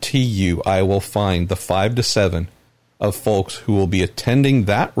guarantee you I will find the 5 to 7 of folks who will be attending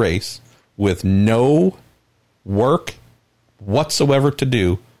that race with no work whatsoever to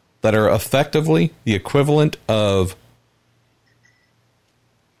do, that are effectively the equivalent of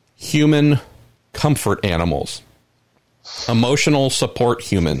human comfort animals, emotional support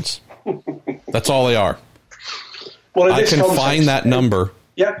humans. That's all they are. Well, I can find that number,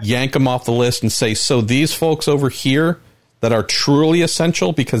 yank them off the list and say, so these folks over here that are truly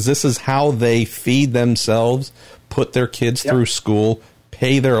essential, because this is how they feed themselves, put their kids through school,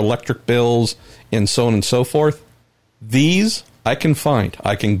 pay their electric bills, and so on and so forth. These I can find.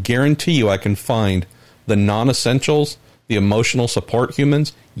 I can guarantee you I can find the non-essentials, the emotional support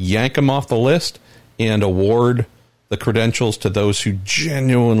humans, yank them off the list, and award the credentials to those who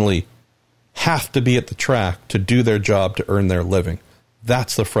genuinely have to be at the track to do their job to earn their living.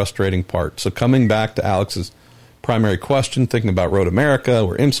 That's the frustrating part. So coming back to Alex's primary question, thinking about Road America,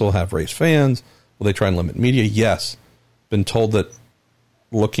 where IMSA will have race fans, will they try and limit media? Yes. Been told that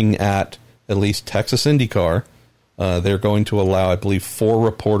looking at least Texas IndyCar, they're going to allow, I believe, 4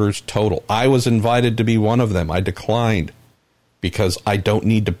 reporters total. I was invited to be one of them. I declined because I don't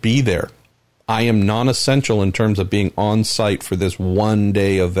need to be there. I am non-essential in terms of being on site for this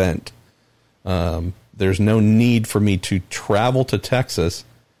one-day event. There's no need for me to travel to Texas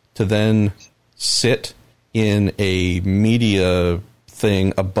to then sit in a media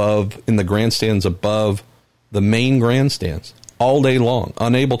thing above, in the grandstands above the main grandstands all day long,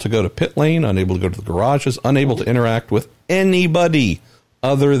 unable to go to pit lane, unable to go to the garages, unable to interact with anybody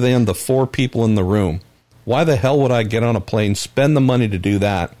other than the 4 people in the room. Why the hell would I get on a plane, spend the money to do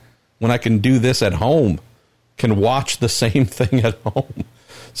that, when I can do this at home, can watch the same thing at home?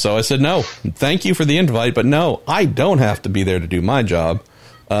 So I said, no, thank you for the invite, but no, I don't have to be there to do my job.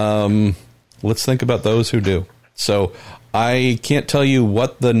 Let's think about those who do. So I can't tell you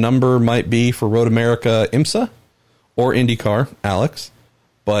what the number might be for Road America IMSA or IndyCar, Alex,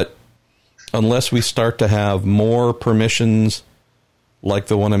 but unless we start to have more permissions, like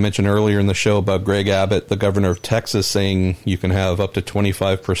the one I mentioned earlier in the show about Greg Abbott, the governor of Texas, saying you can have up to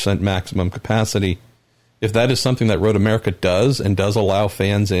 25% maximum capacity. If that is something that Road America does and does allow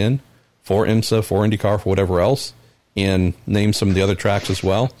fans in for IMSA, for IndyCar, for whatever else, and name some of the other tracks as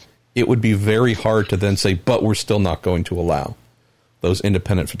well, it would be very hard to then say, but we're still not going to allow those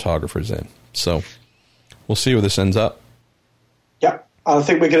independent photographers in. So we'll see where this ends up. Yeah, I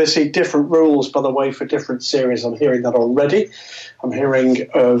think we're going to see different rules, by the way, for different series. I'm hearing that already. I'm hearing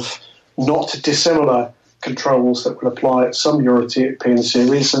of not dissimilar controls that will apply at some European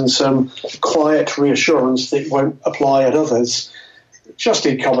series and some quiet reassurance that won't apply at others. Just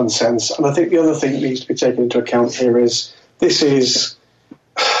need common sense. And I think the other thing that needs to be taken into account here is this is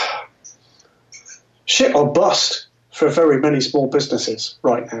shit or bust for very many small businesses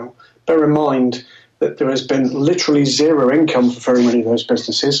right now. Bear in mind that there has been literally zero income for very many of those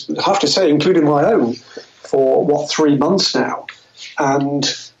businesses. I have to say, including my own, for, 3 months now. And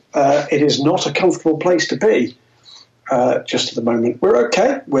it is not a comfortable place to be just at the moment. We're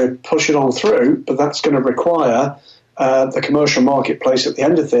okay. We're pushing on through, but that's going to require the commercial marketplace at the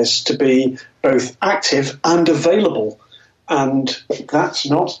end of this to be both active and available. And that's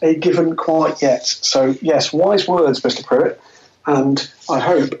not a given quite yet. So, yes, wise words, Mr. Pruett. And I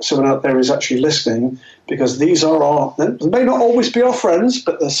hope someone out there is actually listening, because these are they may not always be our friends,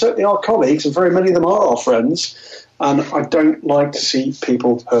 but they're certainly our colleagues, and very many of them are our friends. And I don't like to see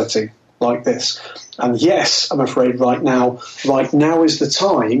people hurting like this. And yes, I'm afraid right now is the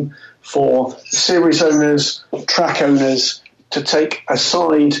time for series owners, track owners to take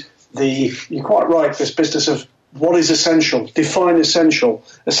aside you're quite right, this business of what is essential. Define essential.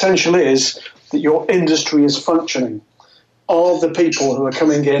 Essential is that your industry is functioning. Are the people who are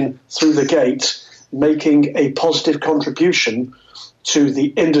coming in through the gate making a positive contribution to the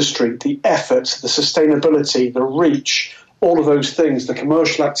industry, the efforts, the sustainability, the reach, all of those things, the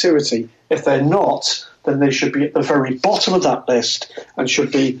commercial activity? If they're not, then they should be at the very bottom of that list and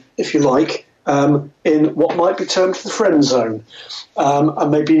should be, if you like, in what might be termed the friend zone,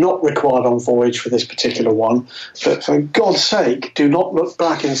 and maybe not required on voyage for this particular one. But for God's sake, do not look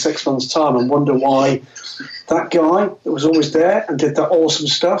back in 6 months' time and wonder why that guy that was always there and did that awesome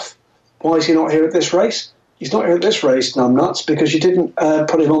stuff, why is he not here at this race? He's not here at this race, numbnuts, because you didn't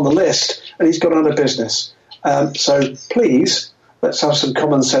put him on the list and he's gone out of business. So please, let's have some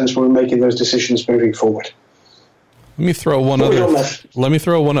common sense when we're making those decisions moving forward. Let me throw one other. Let me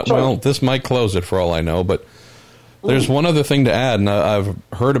throw one. Well, this might close it for all I know, but there's one other thing to add, and I've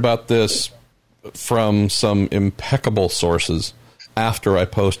heard about this from some impeccable sources after I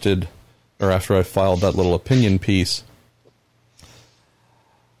posted or after I filed that little opinion piece.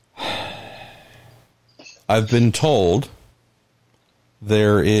 I've been told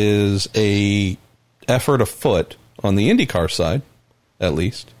there is a effort afoot on the IndyCar side, at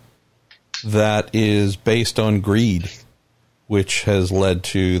least, that is based on greed, which has led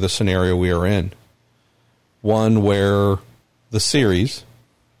to the scenario we are in. One where the series,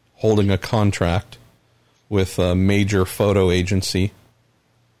 holding a contract with a major photo agency,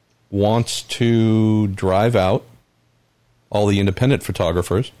 wants to drive out all the independent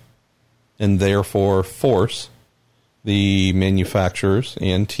photographers and therefore force the manufacturers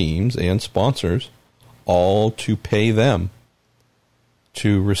and teams and sponsors all to pay them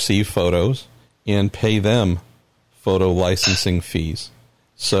to receive photos and pay them photo licensing fees.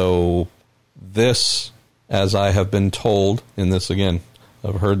 So this, as I have been told, and this again,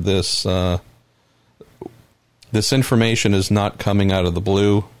 I've heard this, this information is not coming out of the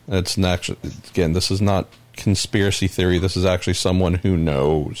blue. It's not, again, this is not conspiracy theory. This is actually someone who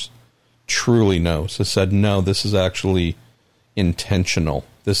knows, truly knows, has said, no, this is actually intentional.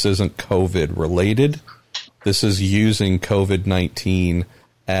 This isn't COVID related. This is using COVID-19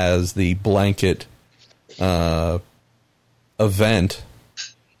 as the blanket event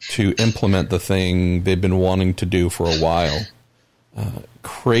to implement the thing they've been wanting to do for a while.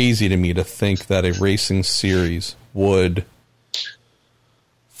 Crazy to me to think that a racing series would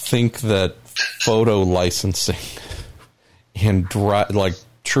think that photo licensing and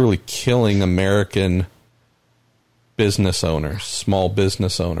truly killing American business owners, small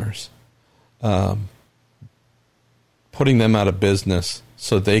business owners, putting them out of business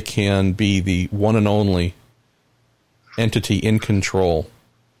so they can be the one and only entity in control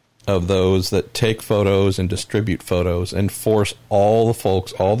of those that take photos and distribute photos and force all the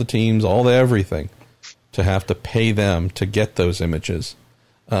folks, all the teams, all the everything to have to pay them to get those images.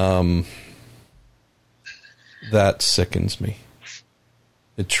 That sickens me.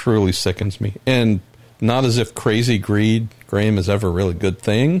 It truly sickens me. And not as if crazy greed, Graham, is ever a really good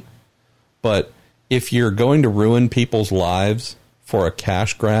thing, but if you're going to ruin people's lives for a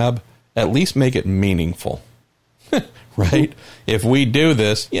cash grab, at least make it meaningful. Right? If we do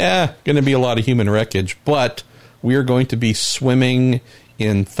this, going to be a lot of human wreckage, but we're going to be swimming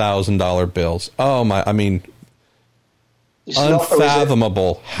in $1,000 bills. Oh my, I mean, it's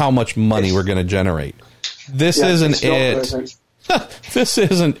unfathomable how much money we're going to generate. This isn't it. This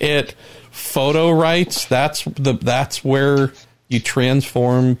isn't it. Photo rights, that's where you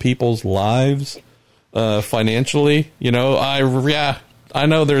transform people's lives financially. You know, I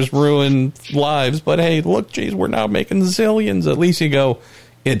know there's ruined lives, but hey, look, geez, we're now making zillions. At least you go,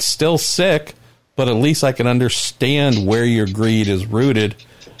 it's still sick, but at least I can understand where your greed is rooted.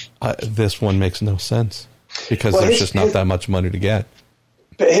 This one makes no sense because there's just not that much money to get.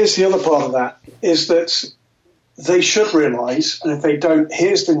 But here's the other part of that, is that they should realise, and if they don't,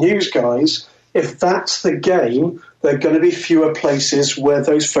 here's the news, guys, if that's the game, there are going to be fewer places where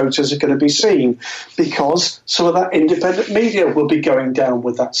those photos are going to be seen because some of that independent media will be going down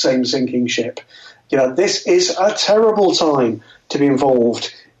with that same sinking ship. You know, this is a terrible time to be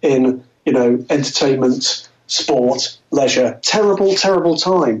involved in, you know, entertainment, sport, leisure. Terrible, terrible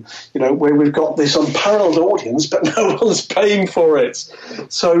time, you know, where we've got this unparalleled audience, but no one's paying for it.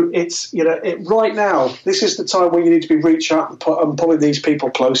 So it's, you know, right now, this is the time where you need to be reaching out and pulling these people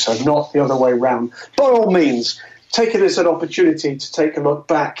closer, not the other way around. By all means, take it as an opportunity to take a look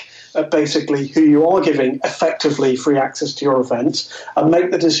back at basically who you are giving effectively free access to your event and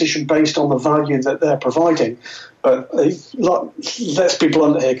make the decision based on the value that they're providing. But let's be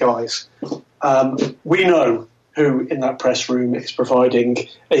blunt here, guys. We know who in that press room is providing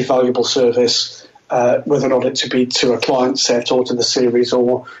a valuable service, whether or not it to be to a client set or to the series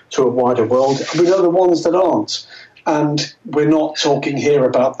or to a wider world. And we know the ones that aren't. And we're not talking here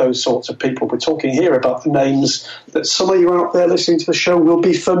about those sorts of people. We're talking here about the names that some of you out there listening to the show will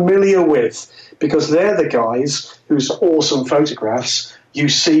be familiar with, because they're the guys whose awesome photographs you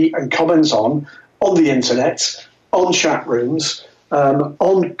see and comment on the internet, on chat rooms,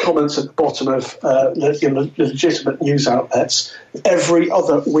 on comments at the bottom of legitimate news outlets every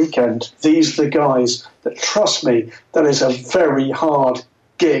other weekend. These are the guys that, trust me, that is a very hard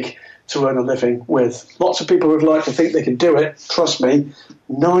gig to earn a living with. Lots of people would like to think they can do it. Trust me,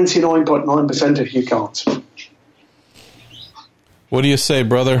 99.9% of you can't. What do you say,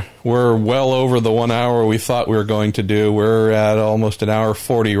 brother? We're well over the 1 hour we thought we were going to do. We're at almost an hour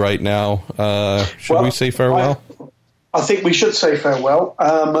 40 right now. Should we say farewell? I think we should say farewell.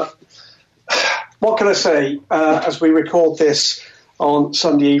 What can I say? As we record this on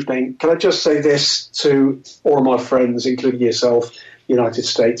Sunday evening, can I just say this to all of my friends, including yourself, United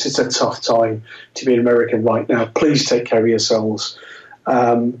States? It's a tough time to be an American right now. Please take care of yourselves.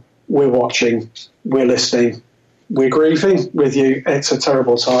 We're watching. We're listening. We're grieving with you. It's a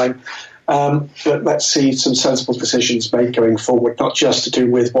terrible time. But let's see some sensible decisions made going forward, not just to do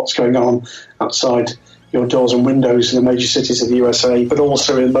with what's going on outside your doors and windows in the major cities of the USA, but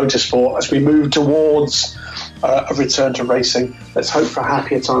also in motorsport as we move towards a return to racing. Let's hope for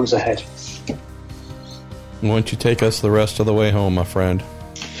happier times ahead. Why don't you take us the rest of the way home, my friend?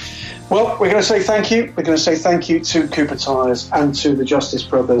 Well, we're going to say thank you. We're going to say thank you to Cooper Tires and to the Justice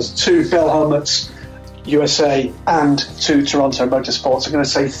Brothers, to Bell Helmets USA and to Toronto Motorsports. I'm going to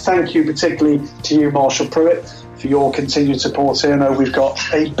say thank you particularly to you, Marshall Pruett, for your continued support here. I know we've got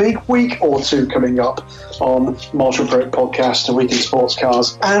a big week or two coming up on Marshall Pruett Podcast, A Week in Sports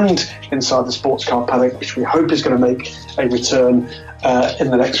Cars, and Inside the Sports Car Paddock, which we hope is going to make a return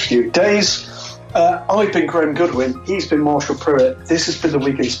in the next few days. I've been Graham Goodwin. He's been Marshall Pruett. This has been The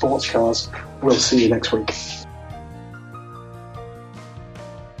Week in Sports Cars. We'll see you next week.